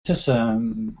 this is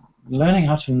learning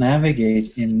how to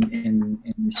navigate in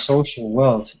the social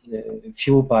world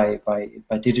fueled by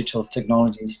digital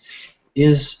technologies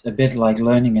is a bit like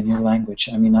learning a new language.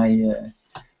 I mean,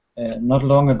 not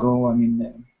long ago, I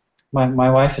mean, my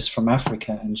wife is from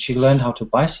Africa, and she learned how to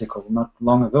bicycle not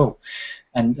long ago.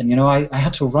 And I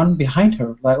had to run behind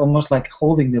her, almost like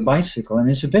holding the bicycle. And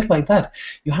it's a bit like that.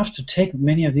 You have to take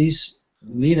many of these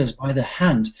leaders by the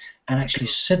hand and actually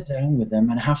sit down with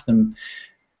them and have them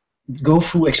go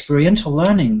through experiential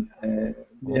learning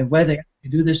where they actually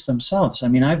do this themselves. I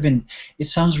mean, it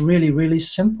sounds really, really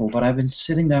simple, but I've been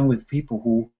sitting down with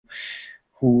people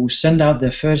who send out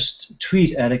their first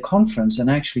tweet at a conference and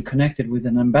actually connected with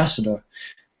an ambassador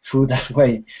through that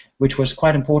way, which was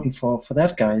quite important for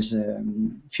that guy's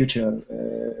future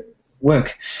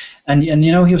work. And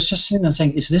you know, he was just sitting and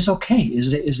saying, "Is this okay?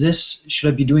 Is this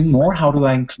should I be doing more? How do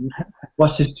I include?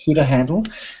 What's his Twitter handle?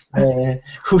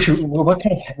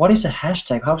 What is a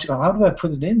hashtag? How do I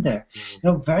put it in there? You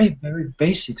know, very, very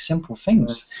basic, simple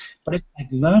things. But it's like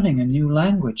learning a new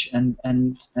language, and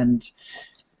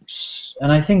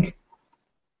I think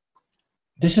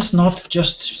this is not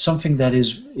just something that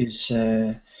is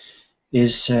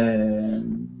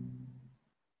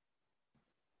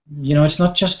you know, it's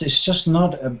just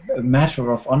not a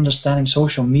matter of understanding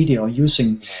social media or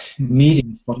using media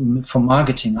for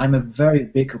marketing. I'm a very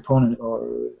big opponent, or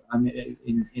I'm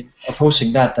in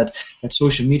opposing that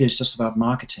social media is just about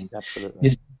marketing. Absolutely.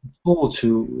 It's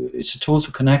a tool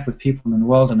to connect with people in the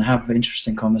world and have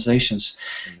interesting conversations,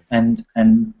 and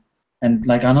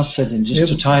like Anna said, and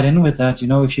just to tie it in with that, you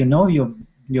know, if you know your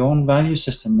own value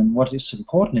system and what is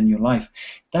important in your life,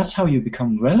 that's how you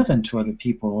become relevant to other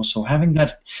people. Also, having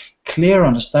that clear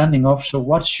understanding of, so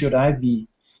what should I be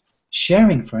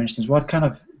sharing, for instance, what kind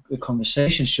of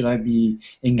conversation should I be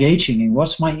engaging in,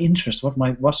 what's my interest,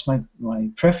 what's my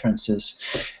preferences,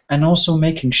 and also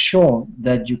making sure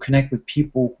that you connect with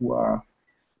people who are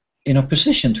in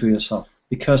opposition to yourself,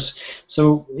 because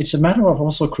so it's a matter of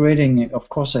also creating, of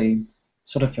course, a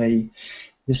sort of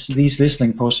these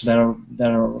listening posts that are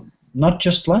not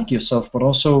just like yourself, but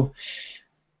also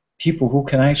people who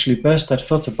can actually burst that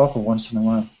filter bubble once in a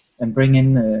while and bring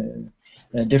in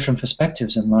different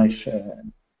perspectives in life.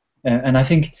 And I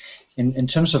think in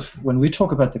terms of when we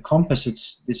talk about the compass,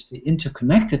 it's the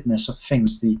interconnectedness of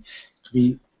things, the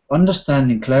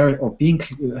understanding clarity, or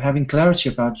having clarity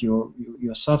about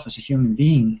yourself as a human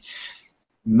being.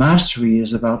 Mastery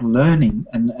is about learning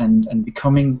and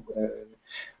becoming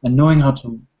and knowing how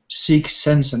to seek,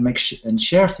 sense, and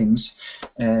share things,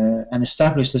 and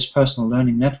establish this personal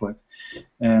learning network.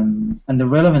 And the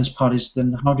relevance part is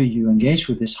then, how do you engage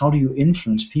with this? How do you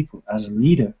influence people as a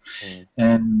leader?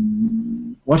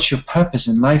 What's your purpose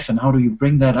in life, and how do you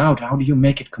bring that out? How do you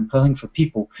make it compelling for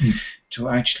people to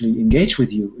actually engage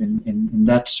with you in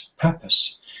that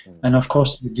purpose? And of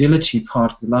course, the agility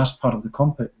part, the last part of the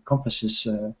compass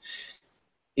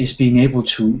is being able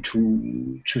to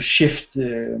shift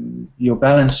your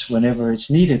balance whenever it's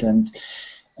needed, and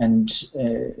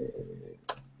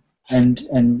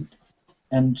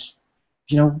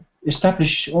you know,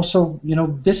 establish also, you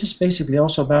know, this is basically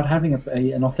also about having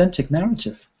an authentic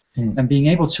narrative and being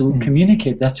able to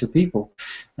communicate that to people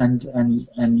and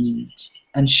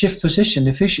shift position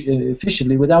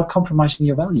efficiently without compromising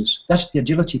your values. That's the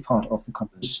agility part of the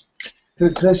compass.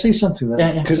 Could I say something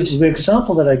there? Because the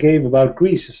example that I gave about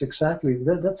Greece is exactly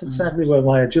that's exactly where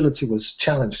my agility was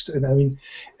challenged. And I mean,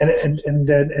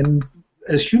 and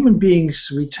as human beings,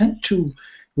 we tend to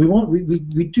we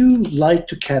do like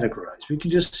to categorize. We can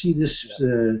just see this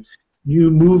new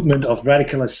movement of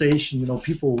radicalization. You know,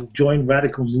 people join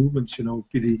radical movements. You know,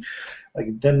 like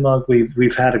in Denmark,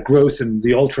 we've had a growth in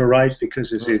the ultra right because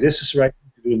they say this is the right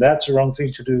thing to do and that's the wrong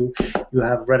thing to do. You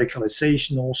have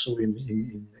radicalization also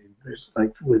in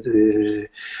like with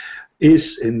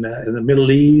in the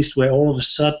Middle East, where all of a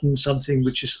sudden something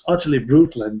which is utterly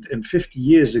brutal and 50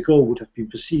 years ago would have been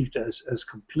perceived as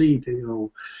complete, you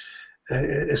know,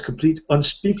 as complete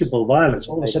unspeakable violence,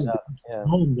 all of a sudden that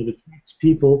affects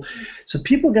people. So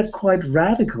people get quite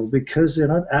radical because they're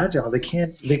not agile. You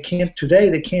can't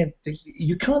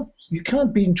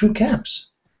be in two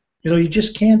camps. You know, you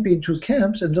just can't be in two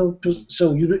camps, and so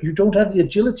you don't have the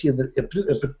agility and the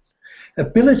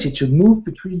ability to move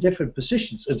between different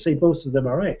positions and say both of them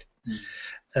are right,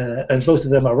 and both of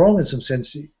them are wrong in some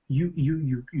sense. You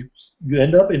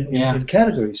end up in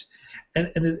categories, and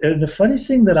the funny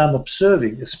thing that I'm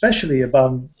observing, especially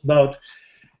about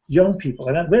young people,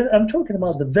 and I'm talking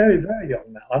about the very, very young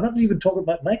now. I'm not even talking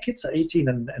about, my kids are 18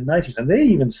 and 19, and they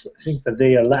even think that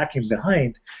they are lacking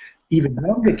behind even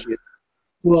younger kids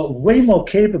who are way more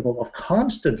capable of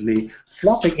constantly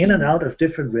flopping in and out of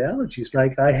different realities.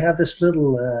 Like, I have this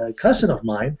little cousin of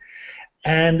mine,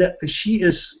 and she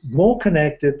is more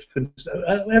connected.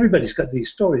 Everybody's got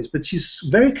these stories, but she's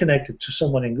very connected to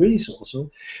someone in Greece also.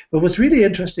 But what's really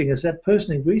interesting is that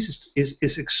person in Greece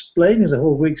is explaining the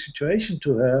whole Greek situation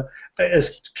to her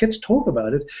as kids talk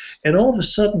about it. And all of a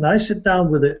sudden, I sit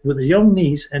down with a young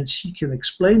niece, and she can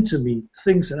explain to me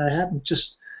things that I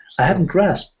hadn't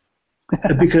grasped.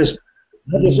 Because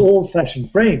not this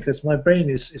old-fashioned brain, because my brain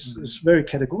is very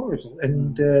categorical,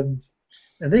 and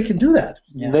they can do that.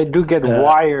 Yeah. They do get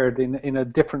wired in a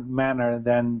different manner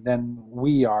than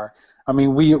we are. I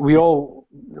mean, we all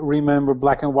remember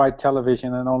black and white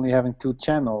television and only having 2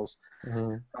 channels,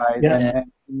 right? Yeah.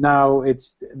 And now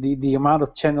it's the amount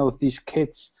of channels these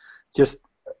kids just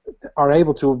are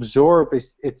able to absorb.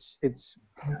 It's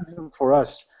for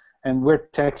us, and we're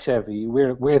tech savvy.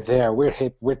 We're there. We're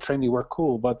hip. We're trendy. We're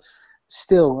cool. But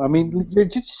still, I mean, you're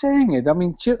just saying it. I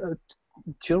mean,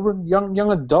 children,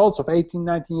 young adults of 18,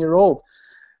 19-year-old,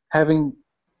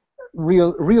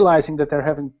 realizing that they're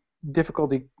having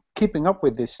difficulty keeping up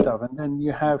with this stuff, and then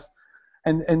you have,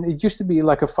 and it used to be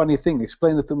like a funny thing.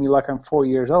 Explain it to me like I'm 4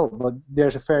 years old, but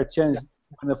there's a fair chance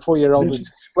when a 4-year-old is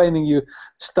explaining you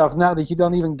stuff now that you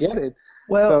don't even get it.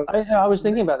 Well, so, I was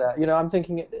thinking about that. You know, I'm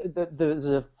thinking that there's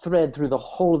a thread through the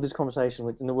whole of this conversation,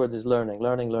 and the word is learning,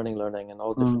 and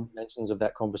all different dimensions of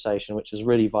that conversation, which is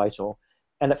really vital.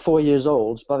 And at 4 years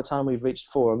old, by the time we've reached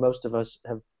 4, most of us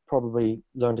have probably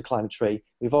learned to climb a tree.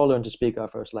 We've all learned to speak our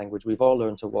first language. We've all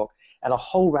learned to walk, and a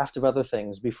whole raft of other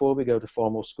things before we go to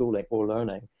formal schooling or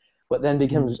learning. What then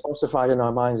becomes ossified in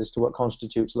our minds as to what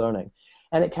constitutes learning.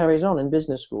 And it carries on in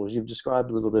business schools. You've described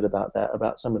a little bit about that,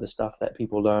 about some of the stuff that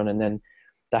people learn, and then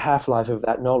the half-life of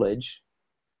that knowledge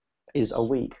is a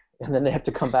week, and then they have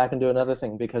to come back and do another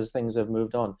thing because things have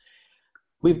moved on.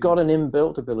 We've got an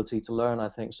inbuilt ability to learn, I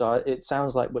think. So it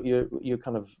sounds like what you're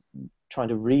kind of trying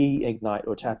to reignite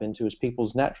or tap into is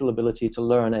people's natural ability to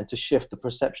learn and to shift the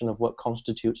perception of what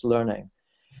constitutes learning.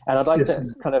 And I'd like to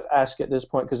kind of ask at this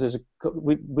point, because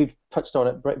we've touched on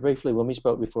it briefly when we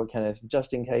spoke before, Kenneth,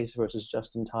 just in case versus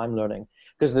just in time learning.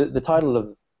 Because the title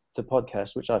of the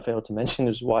podcast, which I failed to mention,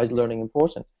 is Why is Learning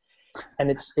Important?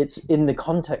 And it's in the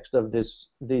context of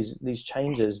these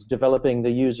changes, developing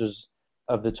the users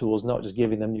of the tools, not just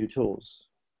giving them new tools.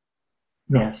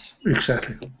 Yes,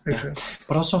 exactly. Yeah.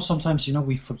 But also sometimes, you know,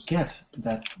 we forget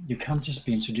that you can't just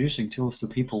be introducing tools to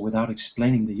people without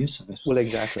explaining the use of it. Well,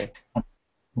 exactly.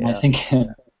 And I think you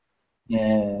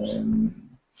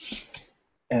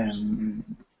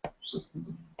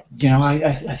know,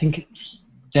 I think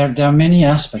there are many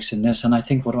aspects in this, and I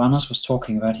think what Anders was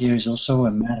talking about here is also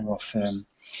a matter of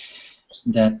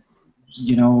that,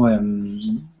 you know,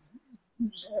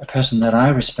 a person that I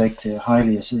respect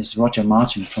highly is Roger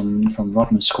Martin from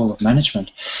Rodman School of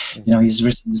Management. You know, he's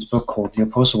written this book called The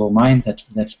Opposable Mind. That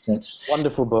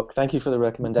wonderful book. Thank you for the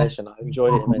recommendation. I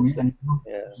enjoyed it immensely.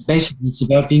 Yeah. Basically, it's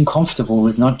about being comfortable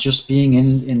with not just being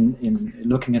in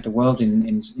looking at the world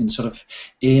in sort of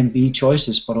A and B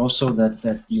choices, but also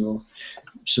that your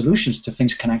solutions to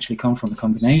things can actually come from a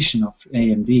combination of A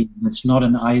and B. It's not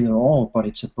an either or, but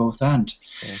it's a both and.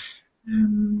 Yeah.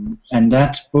 And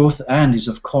that both and is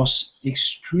of course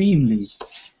extremely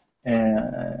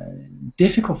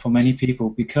difficult for many people,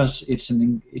 because it's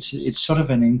sort of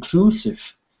an inclusive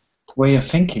way of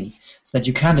thinking that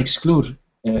you can't exclude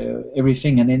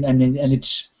everything, and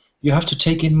it's, you have to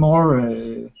take in more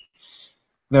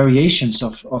variations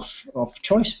of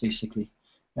choice basically,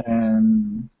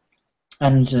 and I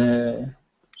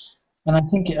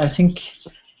think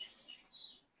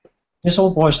this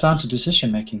all boils down to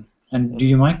decision making. And do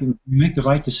you make the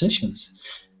right decisions?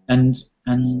 And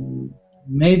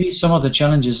maybe some of the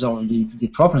challenges or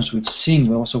the problems we've seen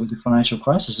also with the financial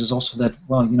crisis is also that,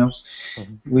 well, you know,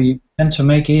 we tend to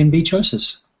make A and B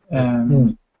choices.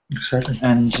 Exactly.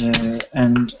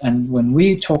 And when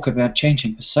we talk about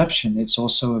changing perception, it's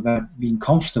also about being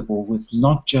comfortable with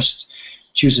not just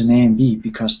choosing A and B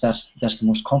because that's the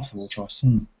most comfortable choice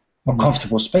or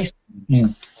comfortable space.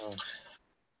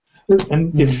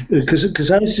 And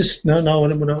because I was just I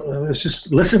was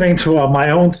just listening to my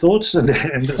own thoughts and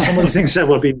some of the things that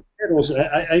were being said. Also,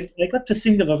 I got to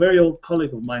think of a very old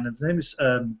colleague of mine. His name is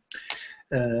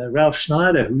Ralph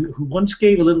Schneider, who once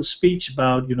gave a little speech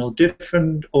about, you know,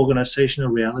 different organizational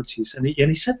realities, and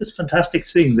he said this fantastic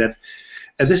thing that.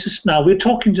 This is now, we're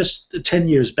talking just 10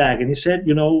 years back, and he said,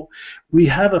 you know, we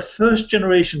have a first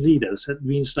generation leaders. That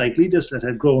means like leaders that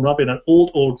have grown up in an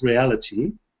old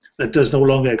reality that does no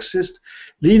longer exist,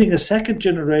 leading a second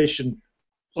generation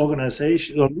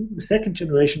organization, or leading second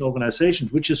generation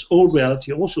organizations, which is old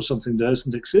reality, also something that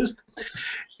doesn't exist,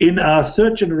 in our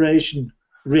third generation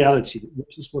reality,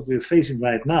 which is what we're facing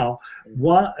right now.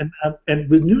 And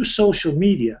with new social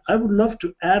media, I would love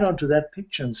to add on to that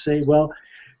picture and say, well,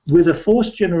 with a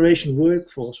fourth generation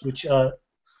workforce, which are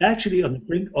actually on the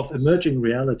brink of emerging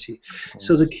reality.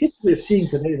 So the kids we're seeing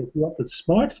today that grew up with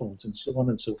smartphones and so on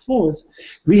and so forth,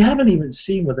 we haven't even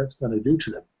seen what that's going to do to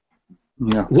them.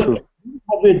 Yeah,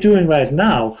 what we're doing right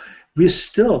now, we're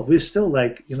still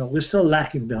like, we're still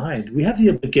lacking behind. We have the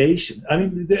obligation. I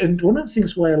mean, and one of the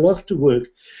things why I love to work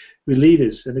with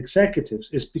leaders and executives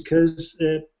is because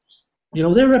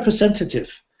they're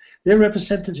representative. They're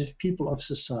representative people of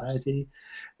society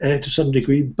to some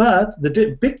degree, but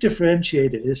the big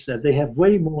differentiator is that they have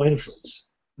way more influence.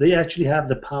 They actually have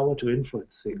the power to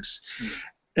influence things.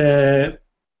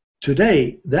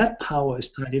 Today, that power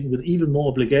is tied in with even more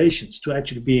obligations to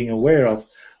actually being aware of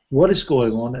what is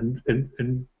going on,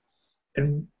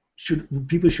 and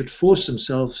people should force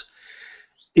themselves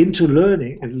into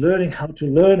learning and learning how to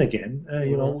learn again.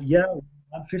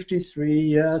 I'm 53.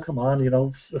 Yeah, come on.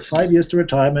 5 years to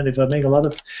retirement. If I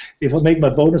make my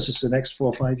bonuses the next 4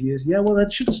 or 5 years, yeah, well,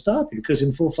 that shouldn't stop you, because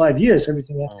in 4 or 5 years,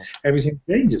 everything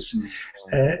changes,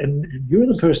 and you're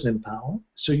the person in power.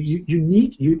 So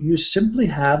you simply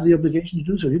have the obligation to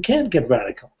do so. You can't get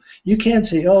radical. You can't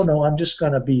say, oh no, I'm just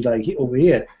gonna be like over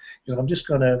here. I'm just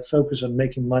gonna focus on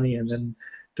making money, and then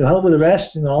to hell with the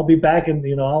rest. I'll be back, and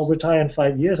I'll retire in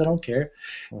 5 years. I don't care,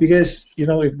 because if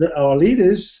our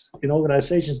leaders in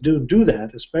organizations do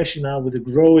that, especially now with the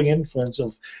growing influence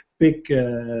of big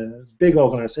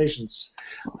organizations,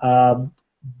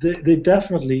 they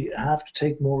definitely have to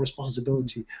take more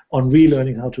responsibility on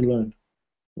relearning how to learn.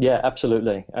 Yeah,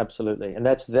 absolutely, and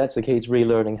that's the key. It's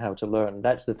relearning how to learn.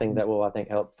 That's the thing that will, I think,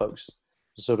 help folks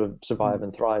sort of survive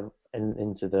and thrive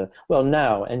into the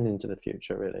now and into the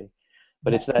future, really.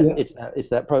 But it's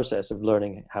that process of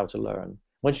learning how to learn.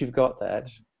 Once you've got that,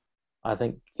 I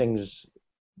think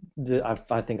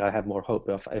I think I have more hope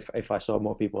if I saw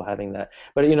more people having that.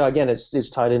 But again, it's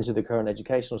tied into the current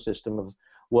educational system of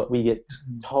what we get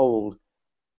told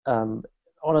on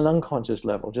an unconscious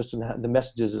level, just in the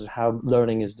messages of how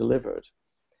learning is delivered,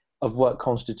 of what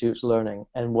constitutes learning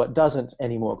and what doesn't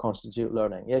anymore constitute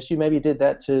learning. Yes, you maybe did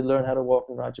that to learn how to walk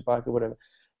and ride your bike or whatever.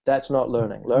 That's not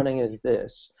learning. Learning is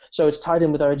this. So it's tied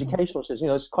in with our educational system.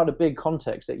 It's quite a big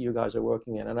context that you guys are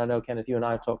working in. And I know, Kenneth, you and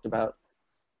I have talked about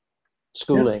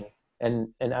schooling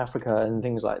in Africa and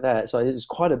things like that. So it's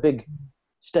quite a big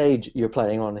stage you're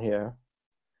playing on here,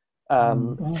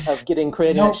 of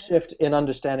creating a shift in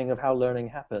understanding of how learning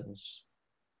happens.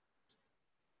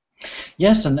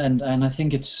 Yes, and I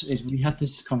think we had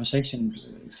this conversation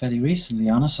fairly recently,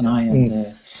 Anders and I,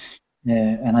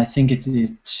 and I think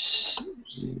it's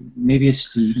maybe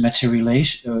it's the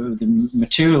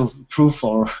material proof,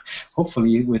 or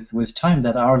hopefully with time,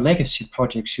 that our legacy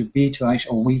project should be to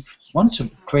actually, or we want to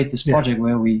create this project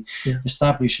where we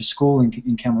establish a school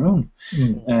in Cameroon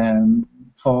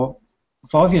for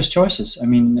obvious choices. I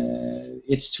mean,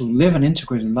 it's to live an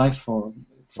integrated life for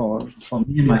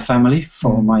me and my family,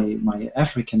 for my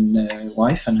African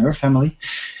wife and her family,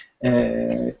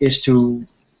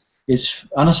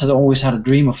 Anders has always had a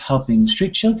dream of helping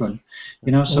street children,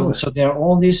 so there are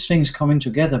all these things coming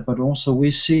together, but also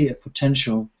we see a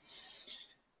potential.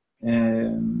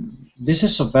 This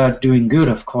is about doing good,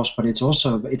 of course, but there's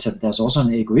also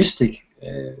an egoistic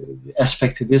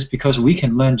aspect to this, because we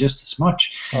can learn just as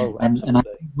much. And I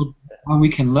think what we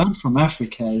can learn from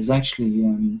Africa is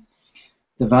actually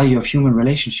the value of human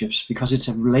relationships, because it's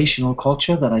a relational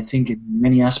culture that I think in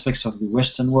many aspects of the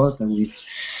Western world that we've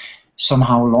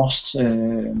somehow lost.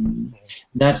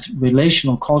 That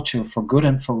relational culture, for good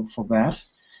and for bad,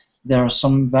 there are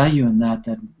some value in that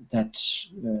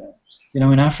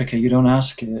in Africa you don't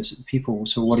ask people,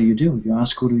 so what do you do? You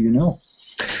ask, who do you know?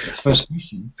 First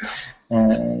question.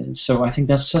 So I think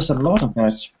that says a lot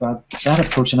about that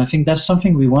approach, and I think that's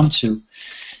something we want to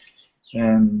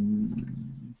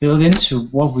build into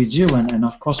what we do, and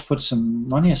of course put some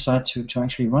money aside to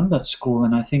actually run that school.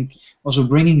 And I think also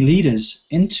bringing leaders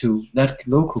into that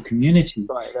local community.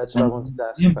 Right, that's what I wanted to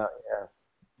ask about,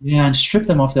 Yeah, and strip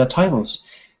them of their titles.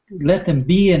 Let them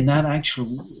be in that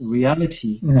actual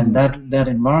reality and that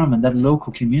environment, that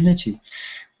local community,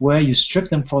 where you strip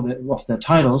them of their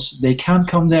titles. They can't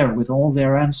come there with all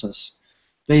their answers.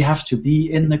 They have to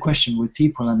be in the question with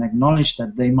people and acknowledge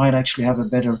that they might actually have a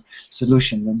better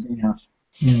solution than they have.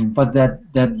 But that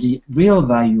the real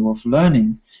value of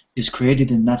learning is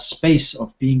created in that space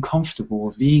of being comfortable,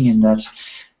 of being in that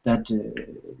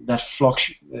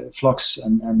flux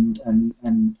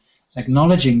and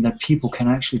acknowledging that people can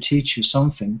actually teach you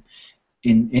something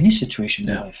in any situation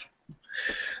in life.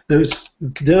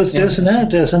 There's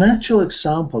an actual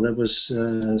example that was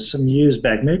some years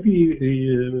back. Maybe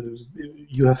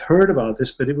you have heard about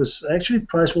this, but it was actually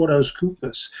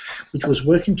PricewaterhouseCoopers, which was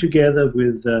working together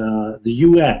with the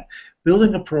UN,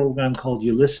 building a program called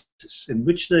Ulysses, in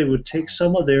which they would take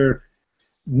some of their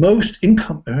most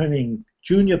income-earning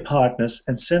junior partners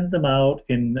and send them out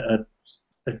in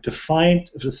a defined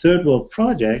third world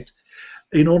project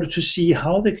in order to see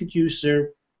how they could use their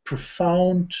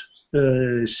profound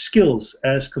skills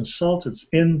as consultants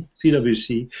in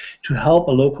PwC to help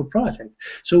a local project.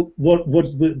 So what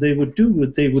they would do,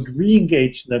 they would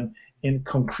re-engage them in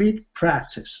concrete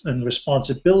practice and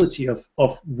responsibility of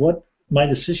what my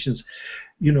decisions,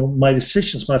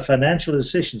 my financial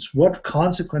decisions, what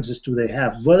consequences do they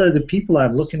have? What are the people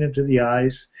I'm looking into the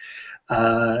eyes?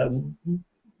 How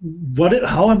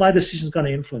are my decisions going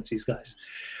to influence these guys?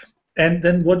 And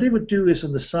then what they would do is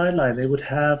on the sideline, they would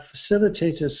have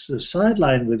facilitators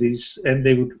sideline with these, and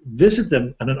they would visit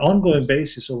them on an ongoing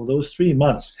basis over those 3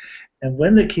 months. And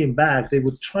when they came back, they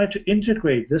would try to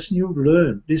integrate this new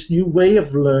way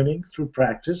of learning through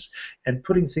practice and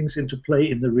putting things into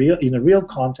play in a real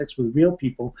context with real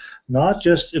people, not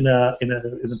just in a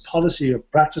policy or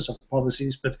practice of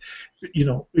policies, but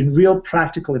in real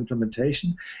practical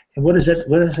implementation. And what has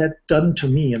that done to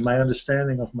me and my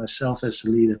understanding of myself as a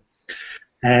leader?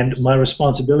 And my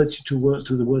responsibility to work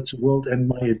to the world and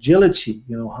my agility,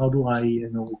 how do I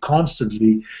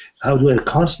constantly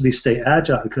stay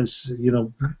agile? Because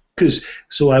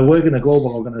so I work in a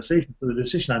global organization, so the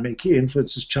decision I make here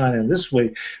influences China in this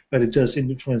way, but it does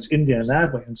influence India in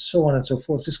that way, and so on and so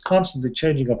forth. This constantly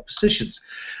changing of positions.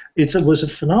 It was a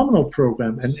phenomenal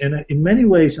program, and in many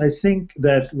ways I think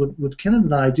that what Kenneth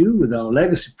and I do with our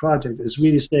legacy project is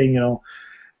really saying,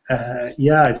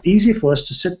 it's easy for us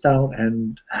to sit down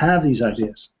and have these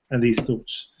ideas and these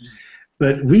thoughts,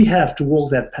 but we have to walk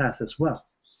that path as well.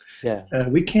 Yeah.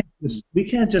 We can't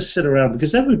just sit around,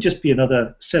 because that would just be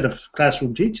another set of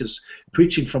classroom teachers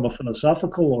preaching from a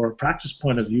philosophical or a practice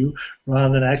point of view,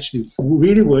 rather than actually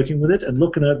really working with it and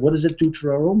looking at what does it do to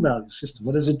our own value system,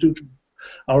 what does it do to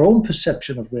our own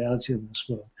perception of reality in this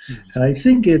world. And I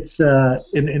think it's, I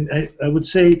would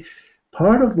say,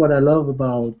 part of what I love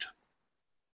about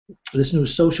this new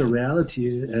social reality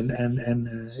is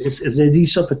that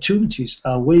these opportunities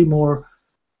are way more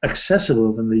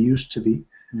accessible than they used to be,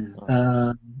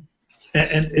 and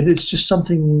it's just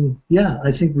something.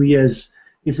 I think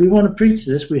if we want to preach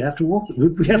this, we have to walk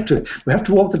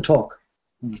the talk.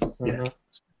 Yeah.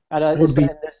 And I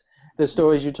understand the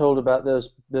stories you told about the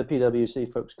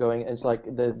PwC folks going. It's like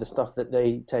the stuff that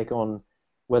they take on,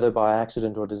 whether by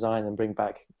accident or design, and bring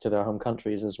back to their home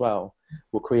countries as well,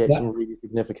 will create some really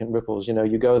significant ripples.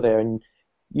 You go there and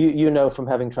you know from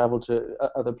having traveled to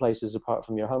other places apart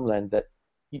from your homeland that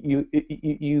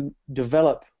you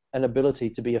develop an ability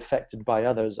to be affected by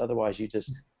others. Otherwise, you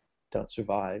just don't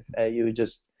survive. You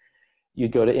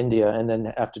go to India and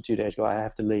then after 2 days go, I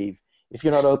have to leave. If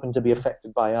you're not open to be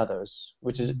affected by others,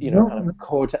 which is kind of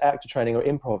core to actor training or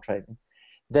improv training,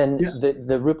 then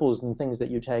the ripples and things that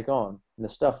you take on, and the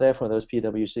stuff therefore those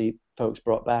PwC folks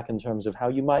brought back in terms of how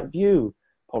you might view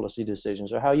policy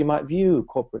decisions or how you might view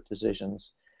corporate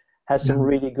decisions, has some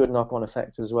really good knock-on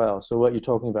effects as well. So what you're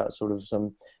talking about, sort of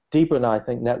some deeper, and I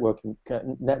think network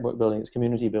building, it's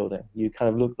community building. You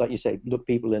kind of look, like you say, look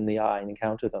people in the eye and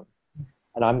encounter them.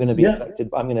 And I'm going to be affected.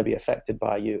 I'm going to be affected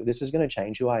by you. This is going to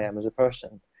change who I am as a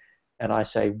person. And I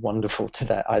say wonderful to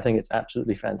that. I think it's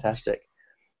absolutely fantastic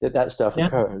that stuff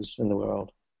occurs in the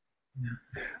world.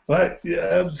 Well,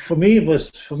 for me,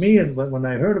 and when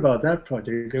I heard about that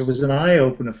project, it was an eye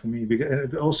opener for me.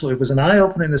 Because also, it was an eye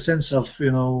opener in the sense of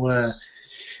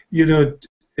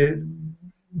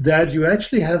that you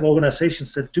actually have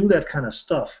organizations that do that kind of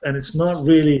stuff, and it's not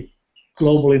really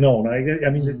globally known. I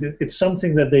mean, it's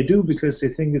something that they do because they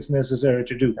think it's necessary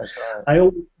to do. That's right. I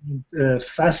always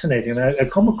fascinating, and I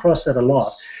come across that a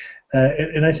lot,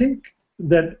 and I think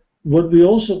that what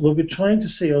we're trying to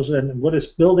say also, and what is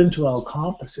built into our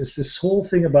compass, is this whole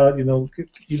thing about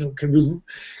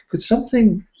could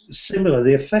something similar,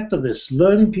 the effect of this,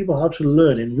 learning people how to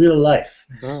learn in real life,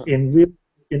 in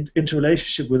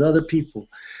interrelationship with other people.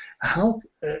 How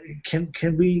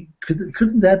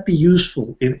couldn't that be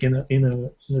useful in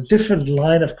a different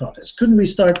line of context? Couldn't we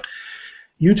start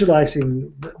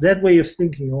utilizing that way of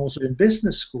thinking also in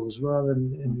business schools, rather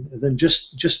than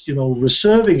just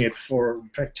reserving it for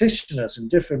practitioners in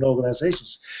different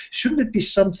organizations? Shouldn't it be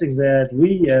something that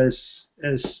we as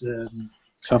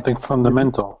something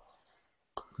fundamental?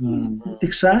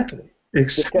 Exactly.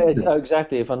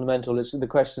 Exactly, a fundamental. It's the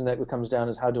question that comes down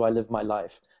is, how do I live my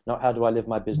life? Not how do I live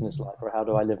my business life, or how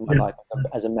do I live my life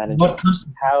as a manager?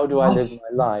 How do I live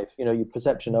my life? Your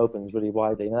perception opens really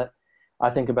widely. And that, I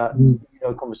think about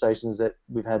conversations that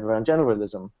we've had around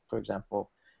generalism, for example.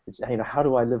 It's how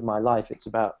do I live my life? It's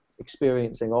about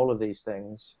experiencing all of these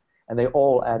things, and they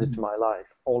all add to my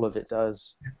life. All of it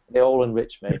does. They all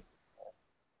enrich me.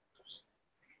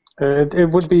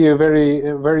 It would be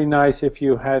very nice if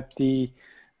you had the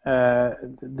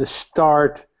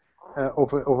start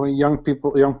of a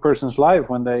young person's life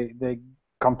when they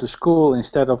come to school.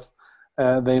 Instead of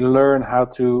they learn how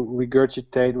to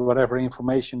regurgitate whatever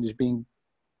information is being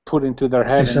put into their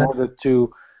head in order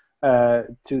to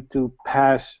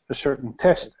pass a certain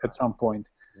test at some point.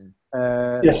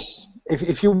 Yes.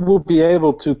 If you would be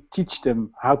able to teach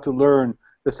them how to learn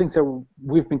the things that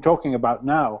we've been talking about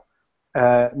now,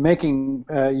 making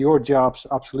your jobs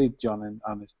obsolete, John and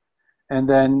Hannes, and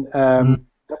then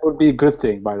that would be a good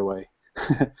thing, by the way.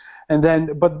 And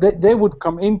then, but they would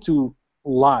come into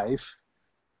life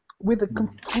with a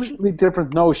completely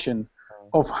different notion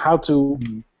of how to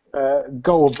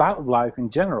go about life in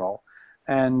general,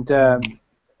 and the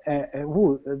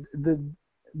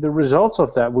results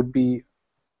of that would be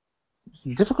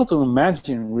difficult to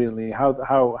imagine, really,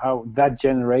 how that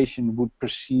generation would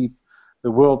perceive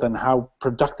the world and how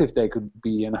productive they could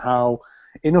be and how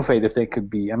innovative they could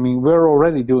be. I mean, we're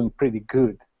already doing pretty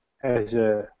good as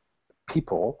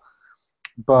people,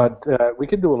 but we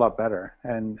could do a lot better.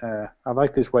 And I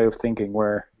like this way of thinking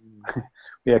where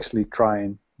we actually try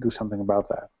and do something about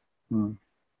that.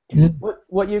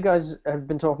 What you guys have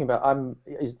been talking about,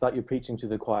 is like you're preaching to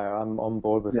the choir. I'm on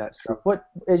board with that stuff. What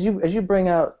as you bring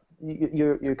out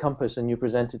your compass and you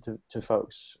present it to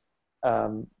folks,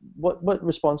 what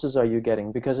responses are you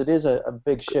getting? Because it is a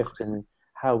big shift in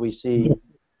how we see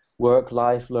work,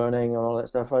 life, learning, and all that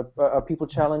stuff. Are people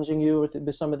challenging you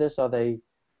with some of this? Are they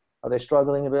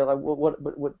struggling a bit? Like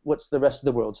what's the rest of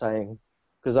the world saying?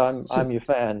 Because I'm your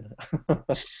fan.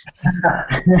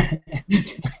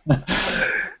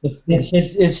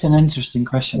 It's an interesting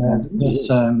question,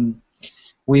 because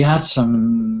we had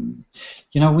some,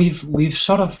 we've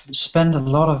sort of spent a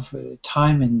lot of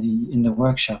time in the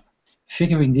workshop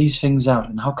figuring these things out,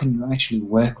 and how can you actually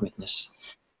work with this?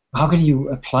 How can you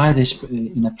apply this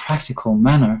in a practical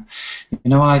manner?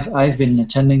 I've been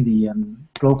attending the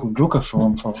Global Drucker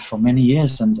Forum for many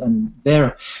years, and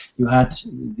there you had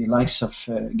the likes of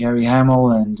Gary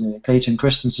Hamel and Clayton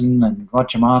Christensen and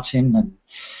Roger Martin and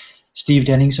Steve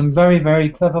Denning, some very, very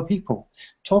clever people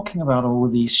talking about all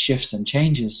these shifts and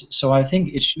changes. So I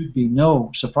think it should be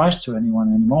no surprise to anyone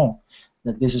anymore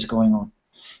that this is going on.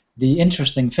 The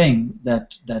interesting thing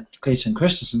that Clayton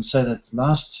Christensen said at the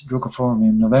last Drucker Forum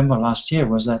in November last year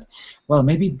was that, well,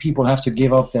 maybe people have to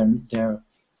give up that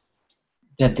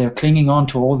they're clinging on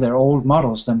to all their old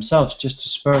models themselves just to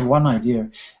spur one idea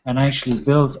and actually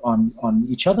build on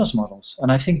each other's models.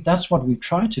 And I think that's what we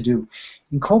try to do,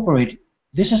 incorporate.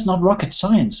 This is not rocket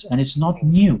science, and it's not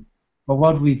new. But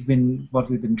what we've been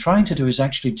trying to do is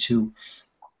actually to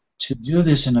do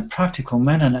this in a practical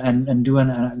manner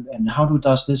and how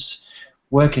does this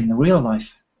work in the real life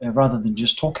rather than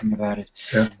just talking about it.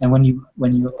 Yeah. And when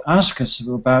you ask us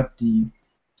about the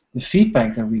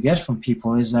feedback that we get from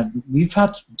people, is that we've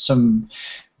had some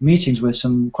meetings with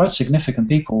some quite significant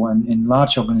people in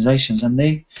large organizations,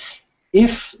 and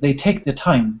if they take the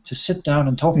time to sit down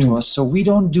and talk to us, so we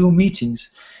don't do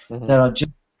meetings that are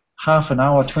just half an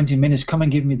hour, 20 minutes, come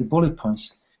and give me the bullet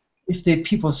points. If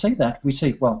people say that, we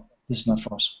say, well, this is not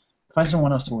for us. Find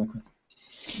someone else to work with.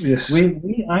 Yes.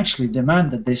 We actually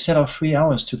demand that they set out 3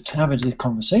 hours to have a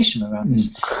conversation around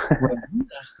this, where we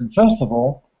ask them, first of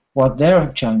all, what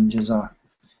their challenges are.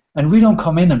 And we don't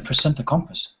come in and present the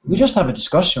compass. We just have a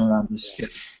discussion around this.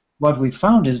 What we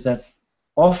found is that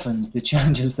often the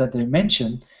challenges that they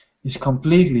mention is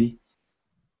completely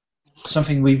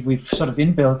something we've sort of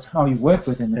inbuilt how you work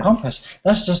with in the compass.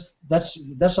 That's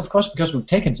of course because we've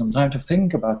taken some time to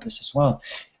think about this as well,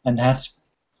 and had,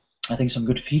 I think, some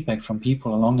good feedback from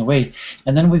people along the way.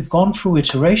 And then we've gone through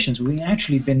iterations. We've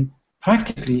actually been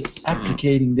practically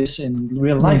applicating this in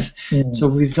real life. So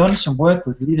we've done some work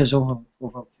with leaders over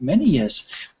many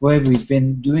years, where we've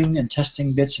been doing and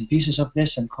testing bits and pieces of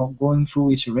this and going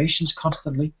through iterations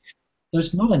constantly. So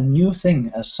it's not a new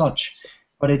thing as such,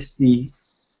 but it's the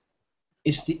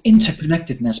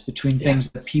interconnectedness between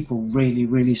things that people really,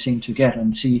 really seem to get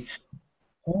and see.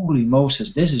 Holy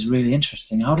Moses, this is really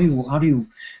interesting. How do you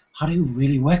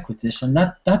really work with this? And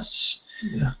that's.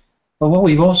 Yeah. But what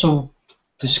we've also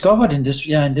discovered in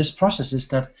this process is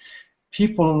that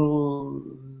people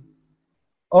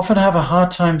often have a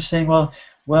hard time saying, well,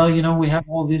 we have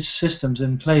all these systems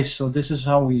in place, so this is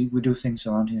how we do things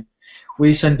around here.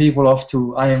 We send people off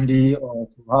to IMD or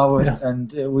to Harvard,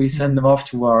 and we send them off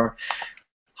to our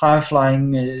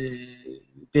high-flying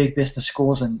big business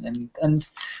schools, and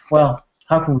well,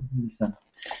 how can we do this then?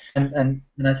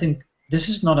 And I think this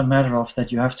is not a matter of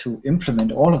that you have to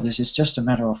implement all of this. It's just a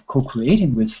matter of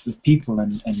co-creating with people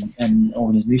and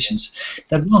organizations.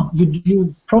 That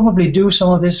you probably do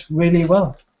some of this really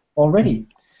well already,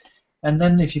 And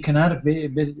then if you can add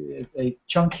a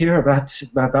chunk here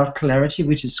about clarity,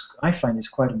 which is I find is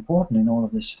quite important in all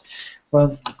of this,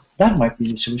 well, that might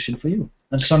be the solution for you.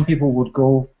 And some people would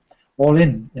go all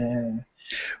in.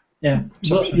 Yeah.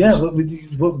 Well, yeah.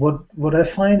 What I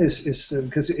find is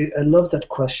because I love that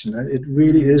question. It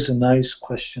really is a nice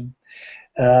question.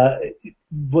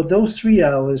 What those 3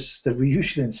 hours that we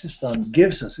usually insist on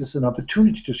gives us is an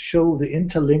opportunity to show the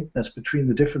interlinkedness between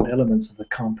the different elements of the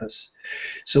compass.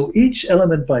 So each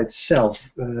element by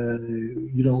itself,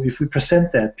 if we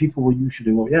present that, people will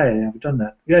usually go, yeah, we've done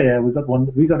that. Yeah, we got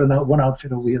one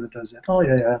outfit over here that does that. Oh,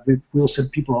 yeah, we'll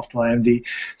send people off to IMD.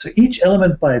 So each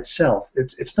element by itself,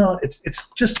 it's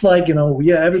just like,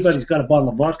 everybody's got a bottle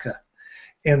of vodka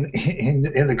in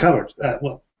the cupboard.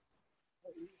 Well,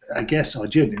 I guess, or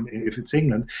gin if it's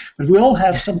England, but we all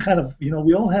have some kind of,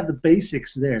 we all have the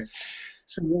basics there.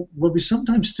 So what we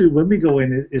sometimes do when we go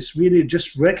in is really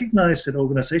just recognize that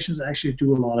organizations actually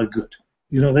do a lot of good.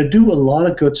 They do a lot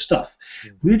of good stuff.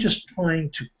 We're just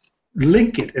trying to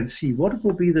link it and see what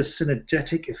will be the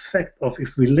synergetic effect of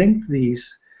if we link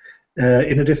these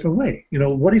in a different way.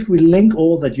 What if we link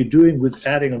all that you're doing with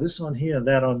adding this on here and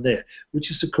that on there,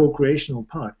 which is the co-creational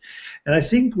part. And I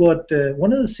think what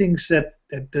one of the things that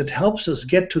helps us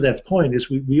get to that point is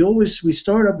we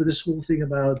start up with this whole thing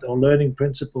about our learning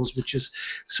principles, which is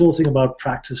this whole thing about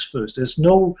practice first. There's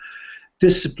no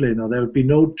discipline, or there would be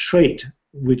no trait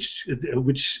which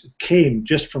came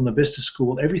just from the business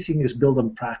school. Everything is built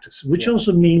on practice, which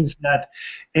also means that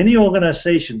any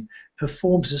organization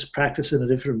performs this practice in a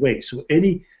different way. So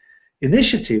any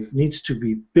initiative needs to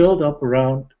be built up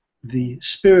around the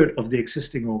spirit of the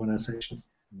existing organization.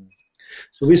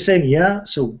 So we're saying,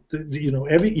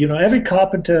 every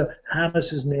carpenter hammers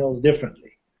his nails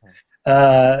differently,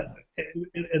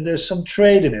 and there's some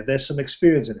trade in it, there's some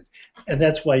experience in it, and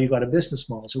that's why you got a business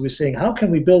model. So we're saying, how can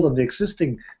we build on the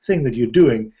existing thing that you're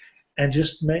doing, and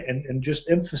just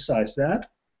emphasize that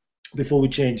before we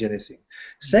change anything.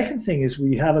 Second thing is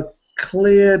we have a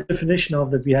clear definition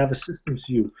of that. We have a systems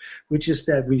view, which is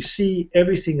that we see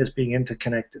everything as being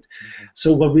interconnected.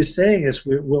 So what we're saying is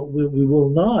we will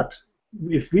not.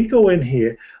 If we go in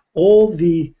here, all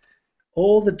the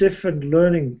different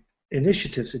learning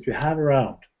initiatives that you have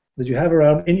around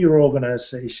in your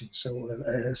organization, so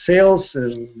sales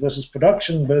versus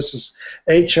production versus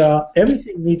HR,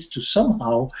 everything needs to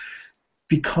somehow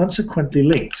be consequently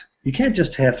linked. You can't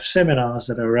just have seminars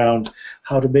that are around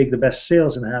how to make the best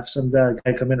sales and have some guy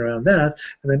come in around that,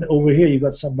 and then over here you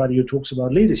got somebody who talks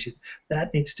about leadership.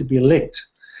 That needs to be linked.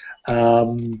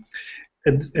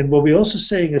 And what we're also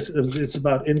saying is it's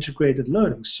about integrated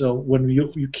learning. So when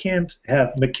you can't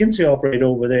have McKinsey operate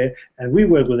over there and we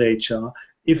work with HR,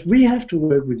 if we have to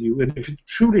work with you, and if it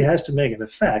truly has to make an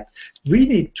effect, we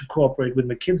need to cooperate with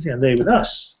McKinsey and they with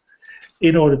us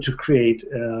in order to create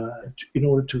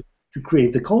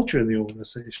the culture in the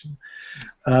organization.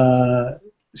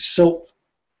 So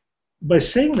by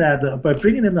saying that, by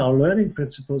bringing in our learning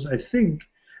principles, I think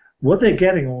what they're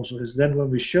getting also is then when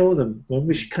we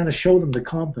kind of show them the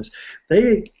compass,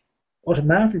 they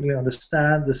automatically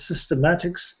understand the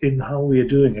systematics in how we are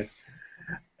doing it.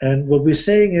 And what we're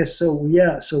saying is, so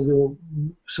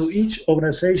each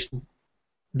organization,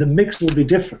 the mix will be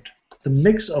different. The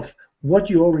mix of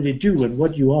what you already do and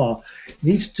what you are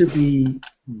needs to be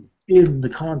in the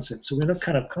concept. So we're not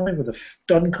kind of coming with a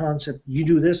done concept. You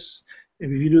do this.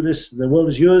 If you do this, the world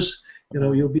is yours.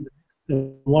 You'll be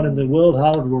the one in the world.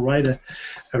 Howard will write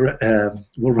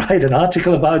an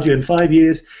article about you in 5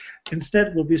 years.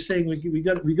 Instead, we'll be saying we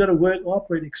got to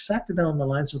operate exactly down the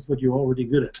lines of what you're already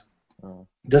good at.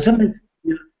 Does that make?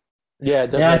 Yeah,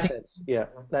 it does make sense. Yeah,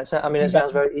 it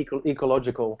sounds very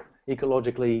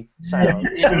ecologically sound.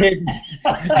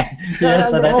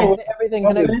 Yes, and I think everything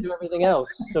connects to everything else,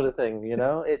 sort of thing. It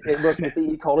works with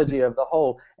the ecology of the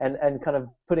whole, and kind of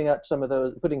putting some of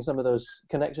those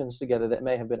connections together that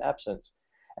may have been absent,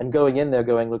 and going in there,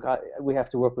 going, look, we have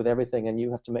to work with everything, and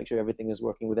you have to make sure everything is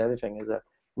working with everything. Is a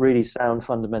really sound,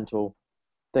 fundamental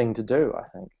thing to do, I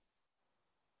think.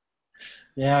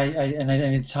 Yeah, and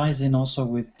it ties in also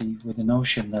with the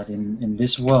notion that in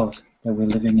this world that we're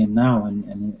living in now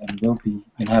and will be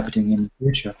inhabiting in the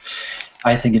future,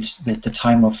 I think it's that the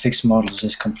time of fixed models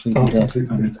is completely dead.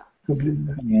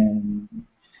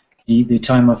 The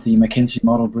time of the McKinsey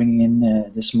model, bringing in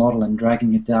this model and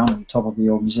dragging it down on top of the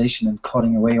organization and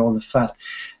cutting away all the fat,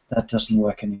 that doesn't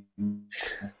work anymore.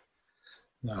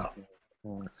 No.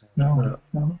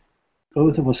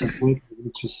 Both of us have worked,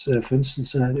 which is, for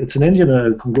instance, it's an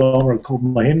Indian conglomerate called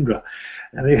Mahindra,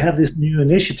 and they have this new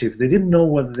initiative. They didn't know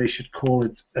whether they should call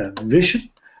it vision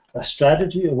a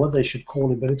strategy or what they should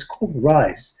call it, but it's called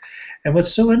RISE. And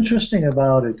what's so interesting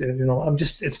about it,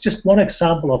 it's just one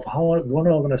example of how one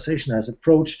organization has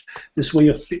approached this way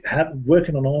of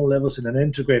working on all levels in an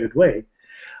integrated way.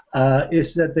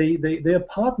 Is that they are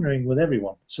partnering with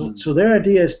everyone. So their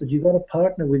idea is that you got to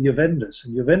partner with your vendors,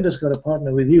 and your vendors got to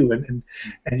partner with you, and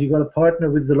you got to partner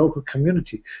with the local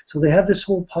community. So they have this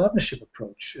whole partnership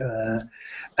approach,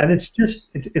 and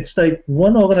it's like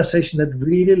one organization that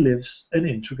really lives an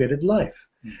integrated life.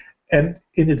 And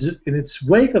in its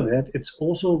wake of it, it's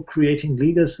also creating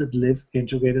leaders that live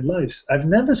integrated lives. I've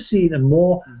never seen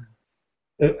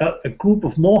a group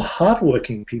of more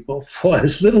hardworking people for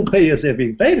as little pay as they're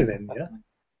being paid in India,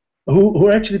 who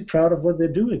are actually proud of what they're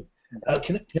doing.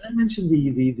 Can I mention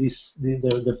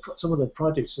some of the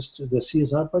projects, just the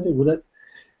CSR project? Will that?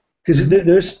 Because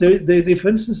for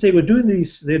instance, they're doing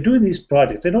these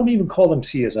projects. They don't even call them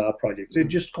CSR projects. They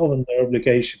just call them their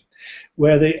obligation,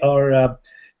 where they are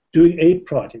doing 8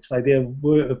 projects. Like they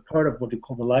were a part of what they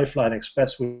call the Lifeline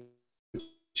Express, which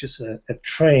is a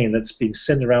train that's being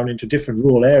sent around into different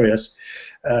rural areas,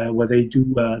 where they do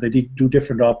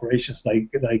different operations, like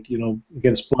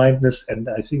against blindness, and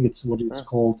I think it's what it's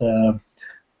called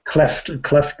cleft.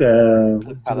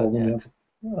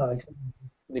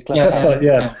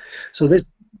 Yeah. So this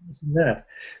and that.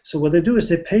 So what they do is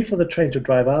they pay for the train to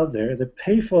drive out there. They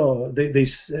pay for they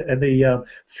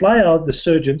fly out the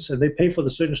surgeons, and they pay for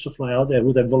the surgeons to fly out there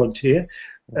who then volunteer.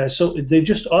 So they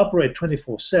just operate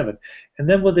 24/7. And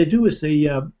then what they do is they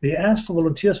ask for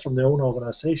volunteers from their own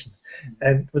organization.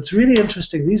 And what's really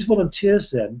interesting, these volunteers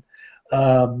then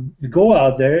go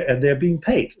out there and they're being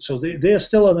paid. So they are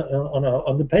still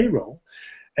on the payroll.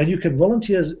 And you can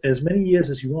volunteer as many years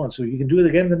as you want. So you can do it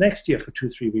again the next year for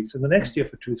 2-3 weeks, and the next year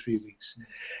for 2-3 weeks.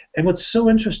 And what's so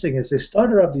interesting is they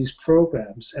started up these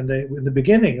programs, and in the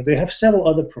beginning, they have several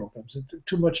other programs.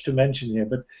 Too much to mention here,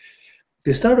 but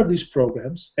they start up these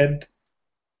programs, and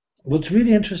what's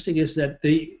really interesting is that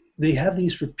they have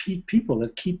these repeat people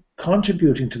that keep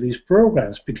contributing to these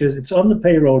programs because it's on the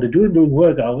payroll. They're doing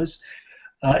work hours.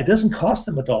 It doesn't cost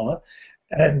them $1.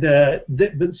 And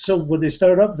so when they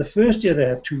started up, the first year they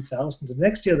had 2,000. The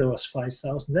next year there was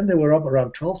 5,000. Then they were up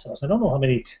around 12,000. I don't know how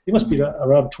many. There must be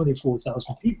around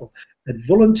 24,000 people that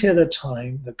volunteer their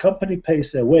time. The company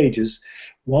pays their wages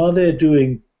while they're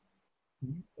doing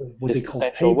what they call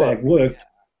payback work.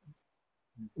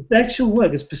 The actual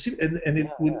work is specific,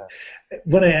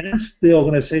 when I asked the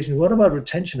organization, what about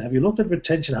retention? Have you looked at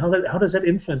retention? How does that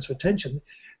influence retention?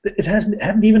 It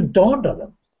hadn't even dawned on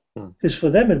them. Because for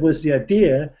them it was the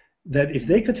idea that if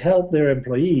they could help their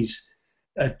employees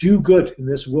do good in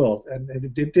this world, and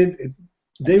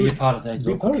they were part of their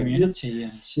local community.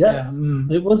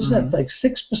 It was like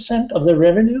 6% of their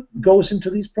revenue goes into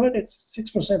these projects.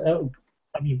 6%.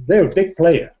 I mean, they're a big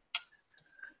player.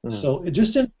 So it's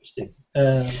just interesting.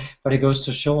 But it goes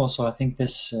to show also, I think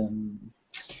this.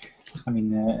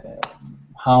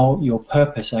 How your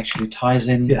purpose actually ties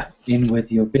in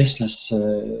with your business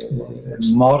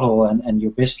model and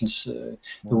your business, the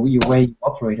way you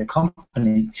operate a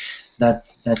company. That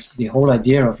the whole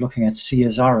idea of looking at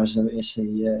CSR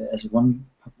as one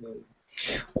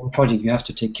project you have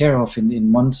to take care of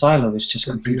in one silo is just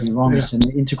completely wrong. It's an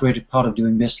integrated part of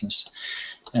doing business,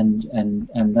 and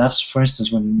that's, for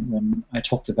instance, when I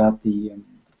talked about the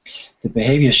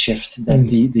behavior shift, that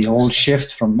the whole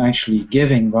shift from actually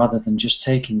giving rather than just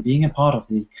taking, being a part of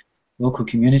the local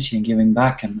community and giving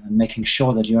back and making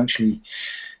sure that you actually,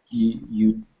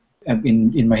 in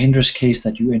Mahindra's case,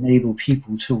 that you enable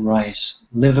people to rise,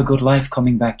 live a good life,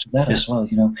 coming back to that as well.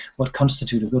 What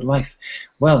constitutes a good life?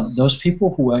 Well, those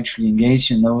people who actually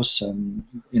engage in those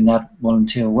in that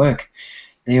volunteer work,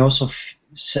 they also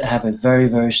have a very,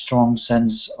 very strong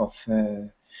sense of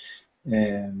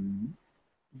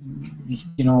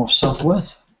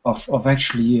self-worth, of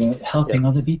actually helping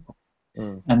other people,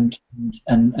 and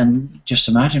just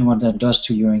imagine what that does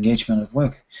to your engagement at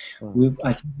work.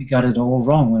 I think we got it all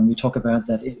wrong when we talk about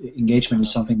that engagement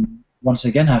is something once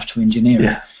again have to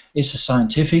engineer. It's a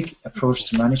scientific approach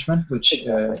to management, which is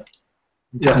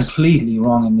completely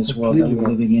wrong in this world that we're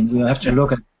living in. We have to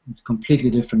look at completely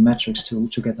different metrics to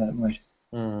get that right.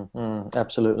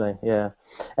 Absolutely, yeah.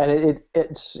 And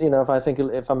it's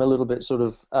if I'm a little bit sort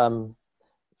of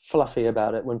fluffy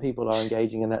about it, when people are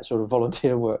engaging in that sort of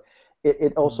volunteer work,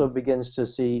 it also begins to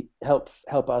help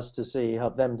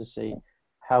them to see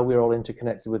how we're all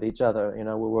interconnected with each other.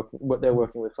 They're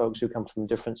working with folks who come from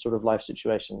different sort of life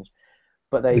situations,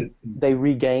 but they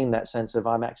regain that sense of,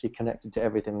 I'm actually connected to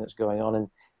everything that's going on. And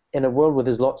in a world where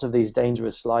there's lots of these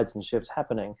dangerous slides and shifts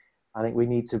happening, I think we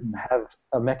need to have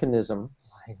a mechanism,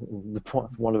 for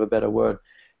want of a better word,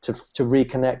 to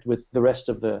reconnect with the rest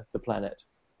of the planet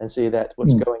and see that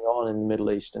what's going on in the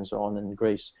Middle East and so on in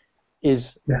Greece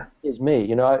is me.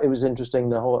 You know, it was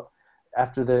interesting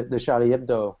after the Charlie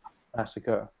Hebdo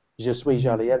massacre. Je suis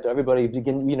Charlie Hebdo. Everybody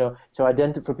begin, you know,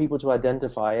 for people to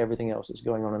identify everything else that's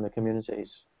going on in the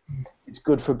communities. It's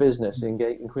good for business,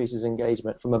 increases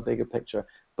engagement from a bigger picture,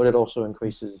 but it also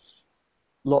increases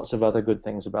lots of other good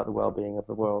things about the well-being of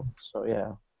the world. So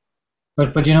yeah.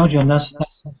 But you know, John, that's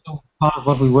part of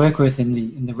what we work with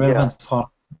in the relevance part.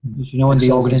 You know, in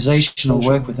the organizational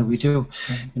work that we do,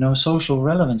 you know, social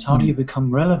relevance. How do you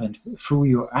become relevant through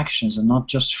your actions and not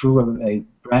just through a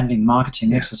branding,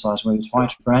 marketing exercise where you try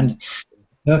to brand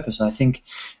purpose? I think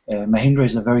Mahindra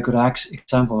is a very good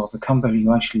example of a company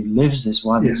who actually lives this.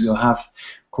 While you have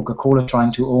Coca-Cola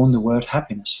trying to own the word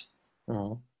happiness,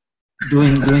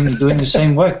 doing the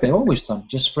same work they've always done,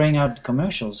 just spraying out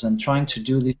commercials and trying to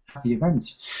do these happy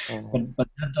events. But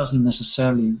that doesn't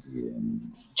necessarily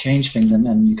change things.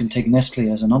 And you can take Nestle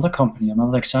as another company,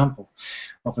 another example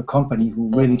of a company who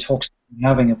really talks about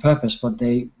having a purpose, but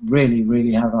they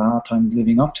really have a hard time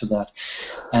living up to that.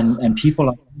 And people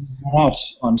are out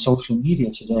on social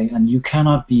media today, and you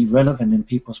cannot be relevant in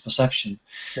people's perception.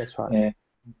 That's right.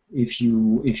 If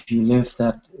you live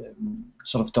that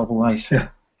sort of double life.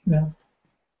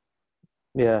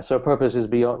 Yeah. So purpose is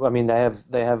beyond. I mean,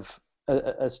 they have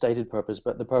a stated purpose,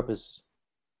 but the purpose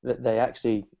that they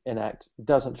actually enact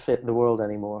doesn't fit the world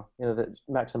anymore. You know, that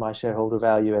maximize shareholder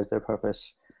value as their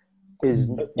purpose is.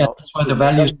 That's why the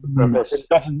values purpose.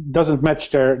 It doesn't match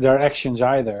their actions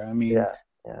either. I mean,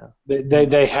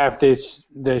 they have this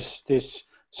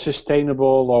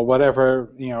sustainable or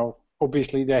whatever. You know,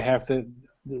 obviously they have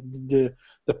the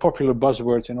popular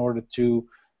buzzwords in order to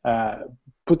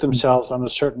put themselves on a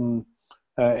certain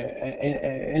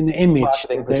an image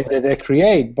that they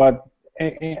create, but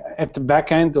at the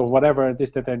back end of whatever it is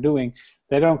that they're doing,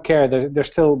 they don't care.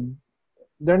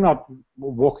 They're not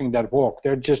walking that walk.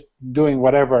 They're just doing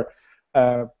whatever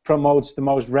promotes the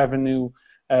most revenue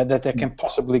that they can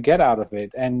possibly get out of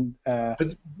it. And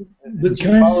but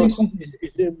can I say something?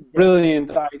 Is a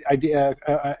brilliant idea,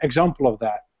 example of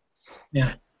that.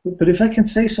 Yeah. But if I can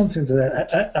say something to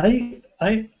that,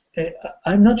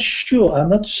 I'm not sure. I'm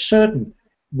not certain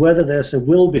whether there's a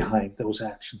will behind those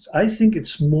actions. I think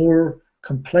it's more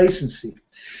complacency.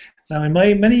 Now, in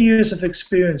my many years of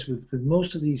experience with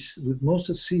most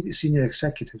of senior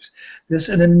executives, there's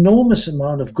an enormous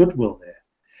amount of goodwill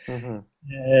there,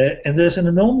 and there's an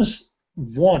enormous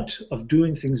want of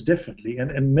doing things differently.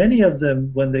 And many of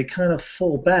them, when they kind of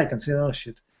fall back and say, "Oh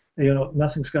shit, you know,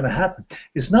 nothing's going to happen,"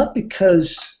 it's not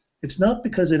because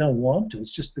they don't want to.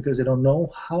 It's just because they don't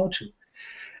know how to.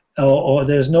 Or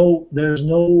there's no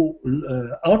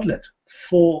outlet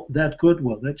for that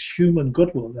goodwill, that human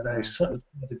goodwill that I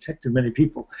detect in many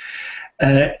people,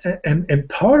 and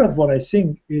part of what I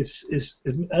think is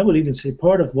I would even say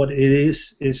part of what it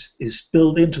is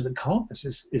built into the compass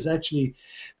is actually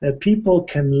that people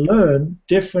can learn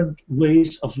different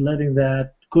ways of letting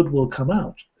that goodwill come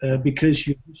out, because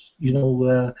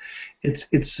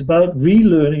it's about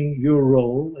relearning your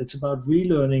role, it's about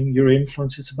relearning your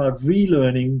influence, it's about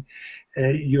relearning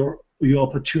your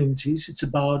opportunities, it's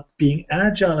about being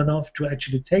agile enough to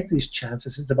actually take these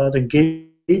chances, it's about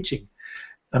engaging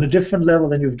on a different level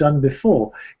than you've done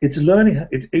before. It's learning.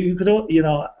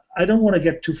 I don't want to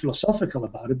get too philosophical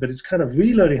about it, but it's kind of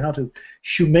relearning how to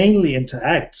humanely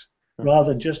interact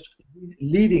rather than just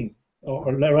leading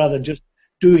or rather than just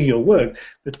doing your work,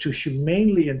 but to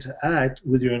humanely interact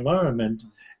with your environment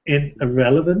in a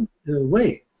relevant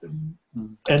way.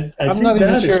 And I'm not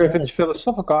even sure if it's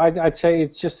philosophical. I'd say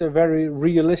it's just a very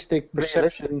realistic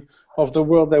perception of the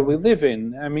world that we live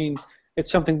in. I mean, it's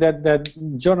something that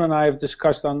John and I have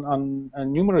discussed on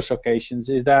numerous occasions,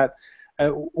 is that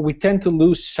we tend to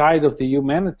lose sight of the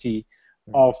humanity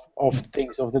of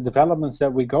things, of the developments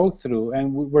that we go through,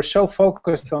 and we're so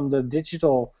focused on the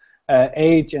digital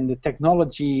age and the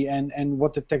technology and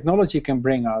what the technology can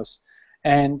bring us,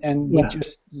 and we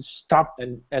just stop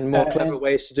and more clever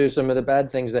ways to do some of the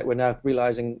bad things that we're now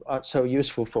realizing aren't so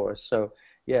useful for us. So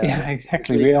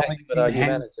exactly. We only with our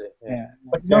humanity.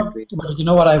 Exactly. But you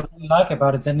know what I really like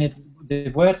about it? Then the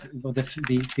word,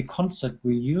 the concept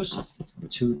we use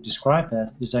to describe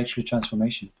that is actually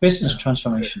transformation, business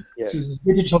transformation,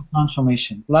 digital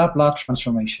transformation, blah blah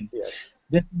transformation.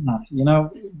 This and that. You know,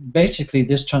 basically,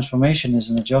 this transformation is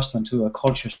an adjustment to a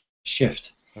culture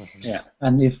shift.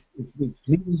 And if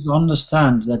leaders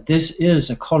understand that this is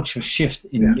a culture shift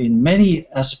in many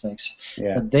aspects,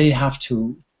 that they have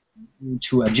to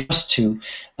to adjust to,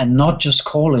 and not just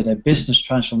call it a business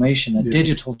transformation, a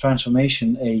digital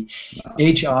transformation, a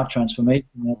HR transformation,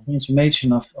 a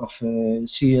transformation of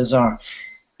CSR.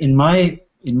 In my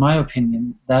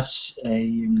opinion, that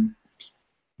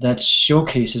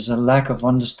showcases a lack of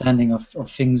understanding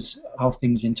of things, how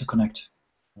things interconnect.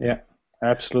 Yeah,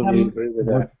 absolutely agree with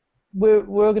that. We're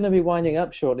going to be winding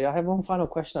up shortly. I have one final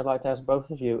question I'd like to ask both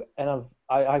of you, and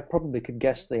I probably could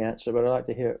guess the answer, but I'd like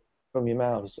to hear it from your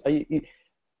mouths.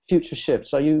 Future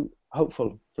shifts, are you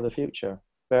hopeful for the future,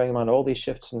 bearing in mind all these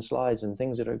shifts and slides and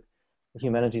things that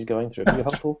humanity's going through? Are you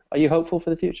hopeful? Are you hopeful for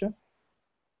the future?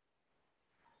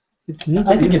 I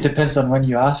think it depends on when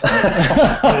you ask.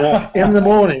 In the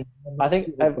morning. I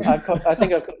think I've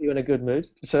got you in a good mood.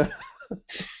 So.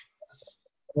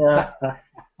 Yeah.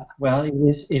 Well, it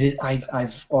is.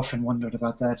 I've often wondered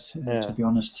about that. To be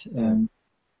honest.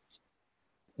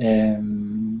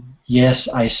 Yes,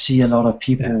 I see a lot of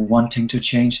people wanting to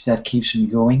change. That keeps me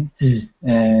going.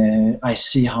 I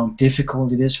see how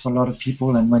difficult it is for a lot of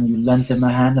people, and when you lend them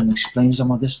a hand and explain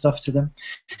some of this stuff to them,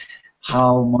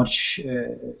 how much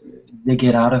they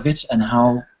get out of it and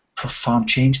how profound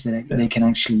change they can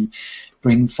actually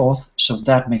bring forth. So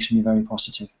that makes me very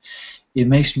positive. It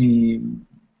makes me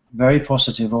very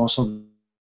positive also.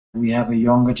 We have a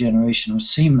younger generation who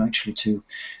seem actually to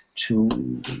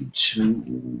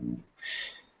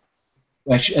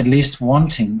actually at least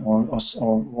wanting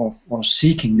or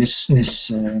seeking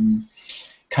this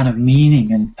kind of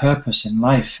meaning and purpose in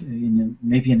life,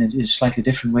 maybe in a slightly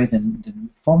different way than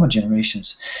former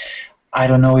generations. I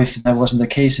don't know if that wasn't the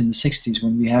case in the 60s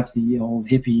when we have the old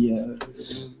hippie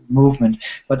movement,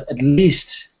 but at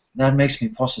least that makes me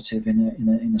positive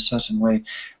in a certain way.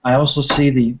 I also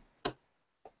see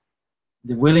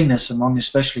the willingness among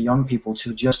especially young people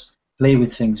to just play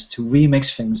with things, to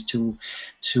remix things, to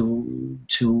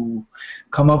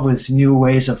come up with new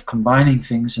ways of combining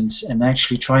things and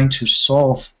actually trying to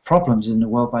solve problems in the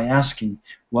world by asking,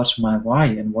 what's my why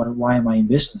and why am I in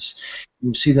business?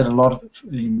 You see that a lot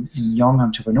in young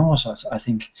entrepreneurs, I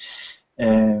think.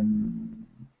 And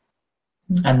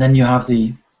then you have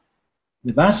the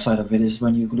bad side of it is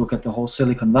when you look at the whole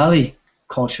Silicon Valley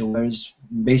culture, where it's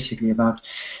basically about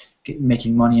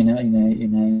making money in a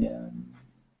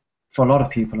for a lot of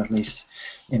people at least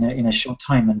in a short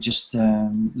time and just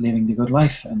living the good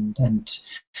life and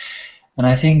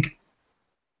I think,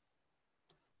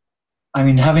 I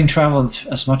mean, having traveled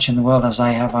as much in the world as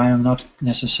I have, I am not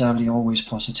necessarily always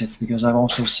positive, because I've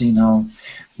also seen how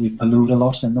we pollute a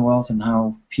lot in the world and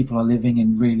how people are living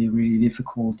in really, really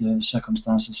difficult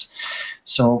circumstances.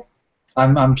 So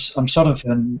I'm sort of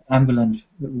ambivalent.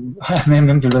 I'm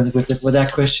ambivalent with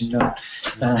that question, to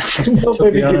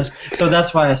be honest. So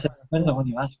that's why I said it depends on when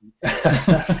you ask me.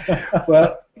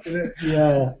 Well, it's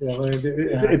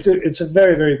a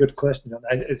very, very good question.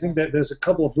 I think that there's a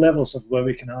couple of levels of where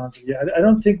we can answer. Yeah, I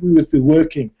don't think we would be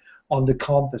working on the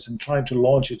compass and trying to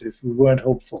launch it if we weren't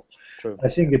hopeful. True. I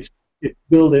think it's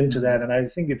built into that, and I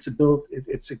think it's a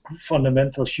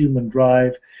fundamental human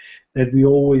drive that we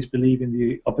always believe in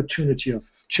the opportunity of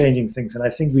changing things, and I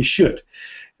think we should.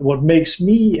 But I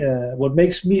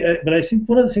think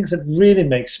one of the things that really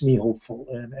makes me hopeful,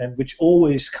 and which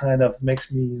always kind of makes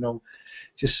me,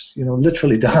 just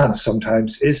literally dance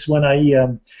sometimes, is when I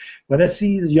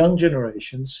see the young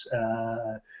generations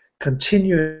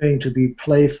continuing to be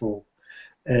playful.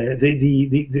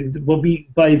 What we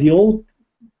by the old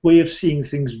way of seeing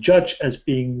things judge as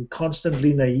being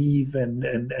constantly naive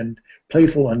and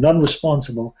playful and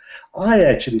non-responsible, I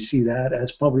actually see that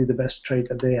as probably the best trait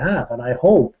that they have. And I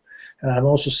hope, and I'm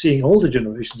also seeing older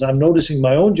generations, I'm noticing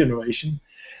my own generation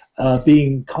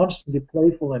being constantly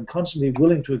playful and constantly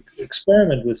willing to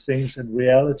experiment with things in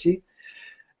reality.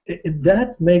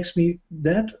 That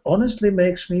honestly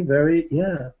makes me very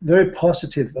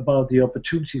positive about the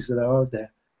opportunities that are out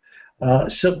there.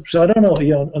 So I don't know.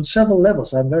 On several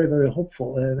levels, I'm very, very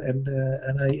hopeful,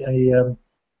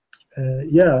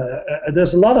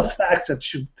 there's a lot of facts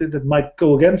that might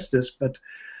go against this, but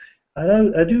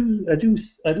I do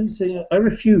say I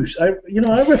refuse. I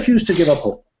refuse to give up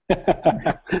hope.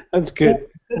 That's good.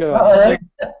 Good on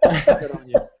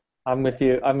you. I'm with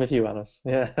you, Anders.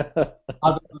 Yeah.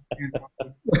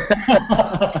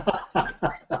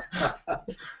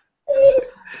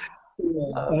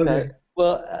 Okay.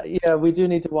 Well, we do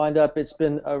need to wind up. It's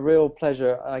been a real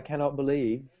pleasure. I cannot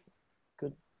believe,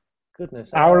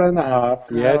 goodness. Hour and a half.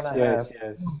 Yes.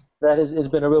 That it's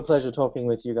been a real pleasure talking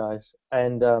with you guys.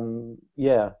 And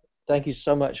thank you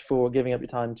so much for giving up your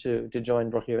time to join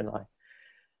Rogier and I.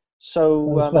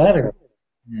 So thanks for having us.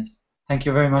 Yes. Thank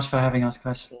you very much for having us,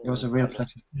 guys. It was a real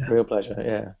pleasure. Real pleasure,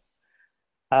 yeah.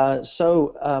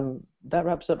 That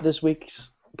wraps up this week's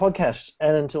podcast.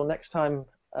 And until next time,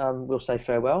 we'll say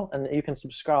farewell. And you can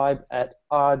subscribe at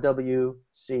rwcast.com.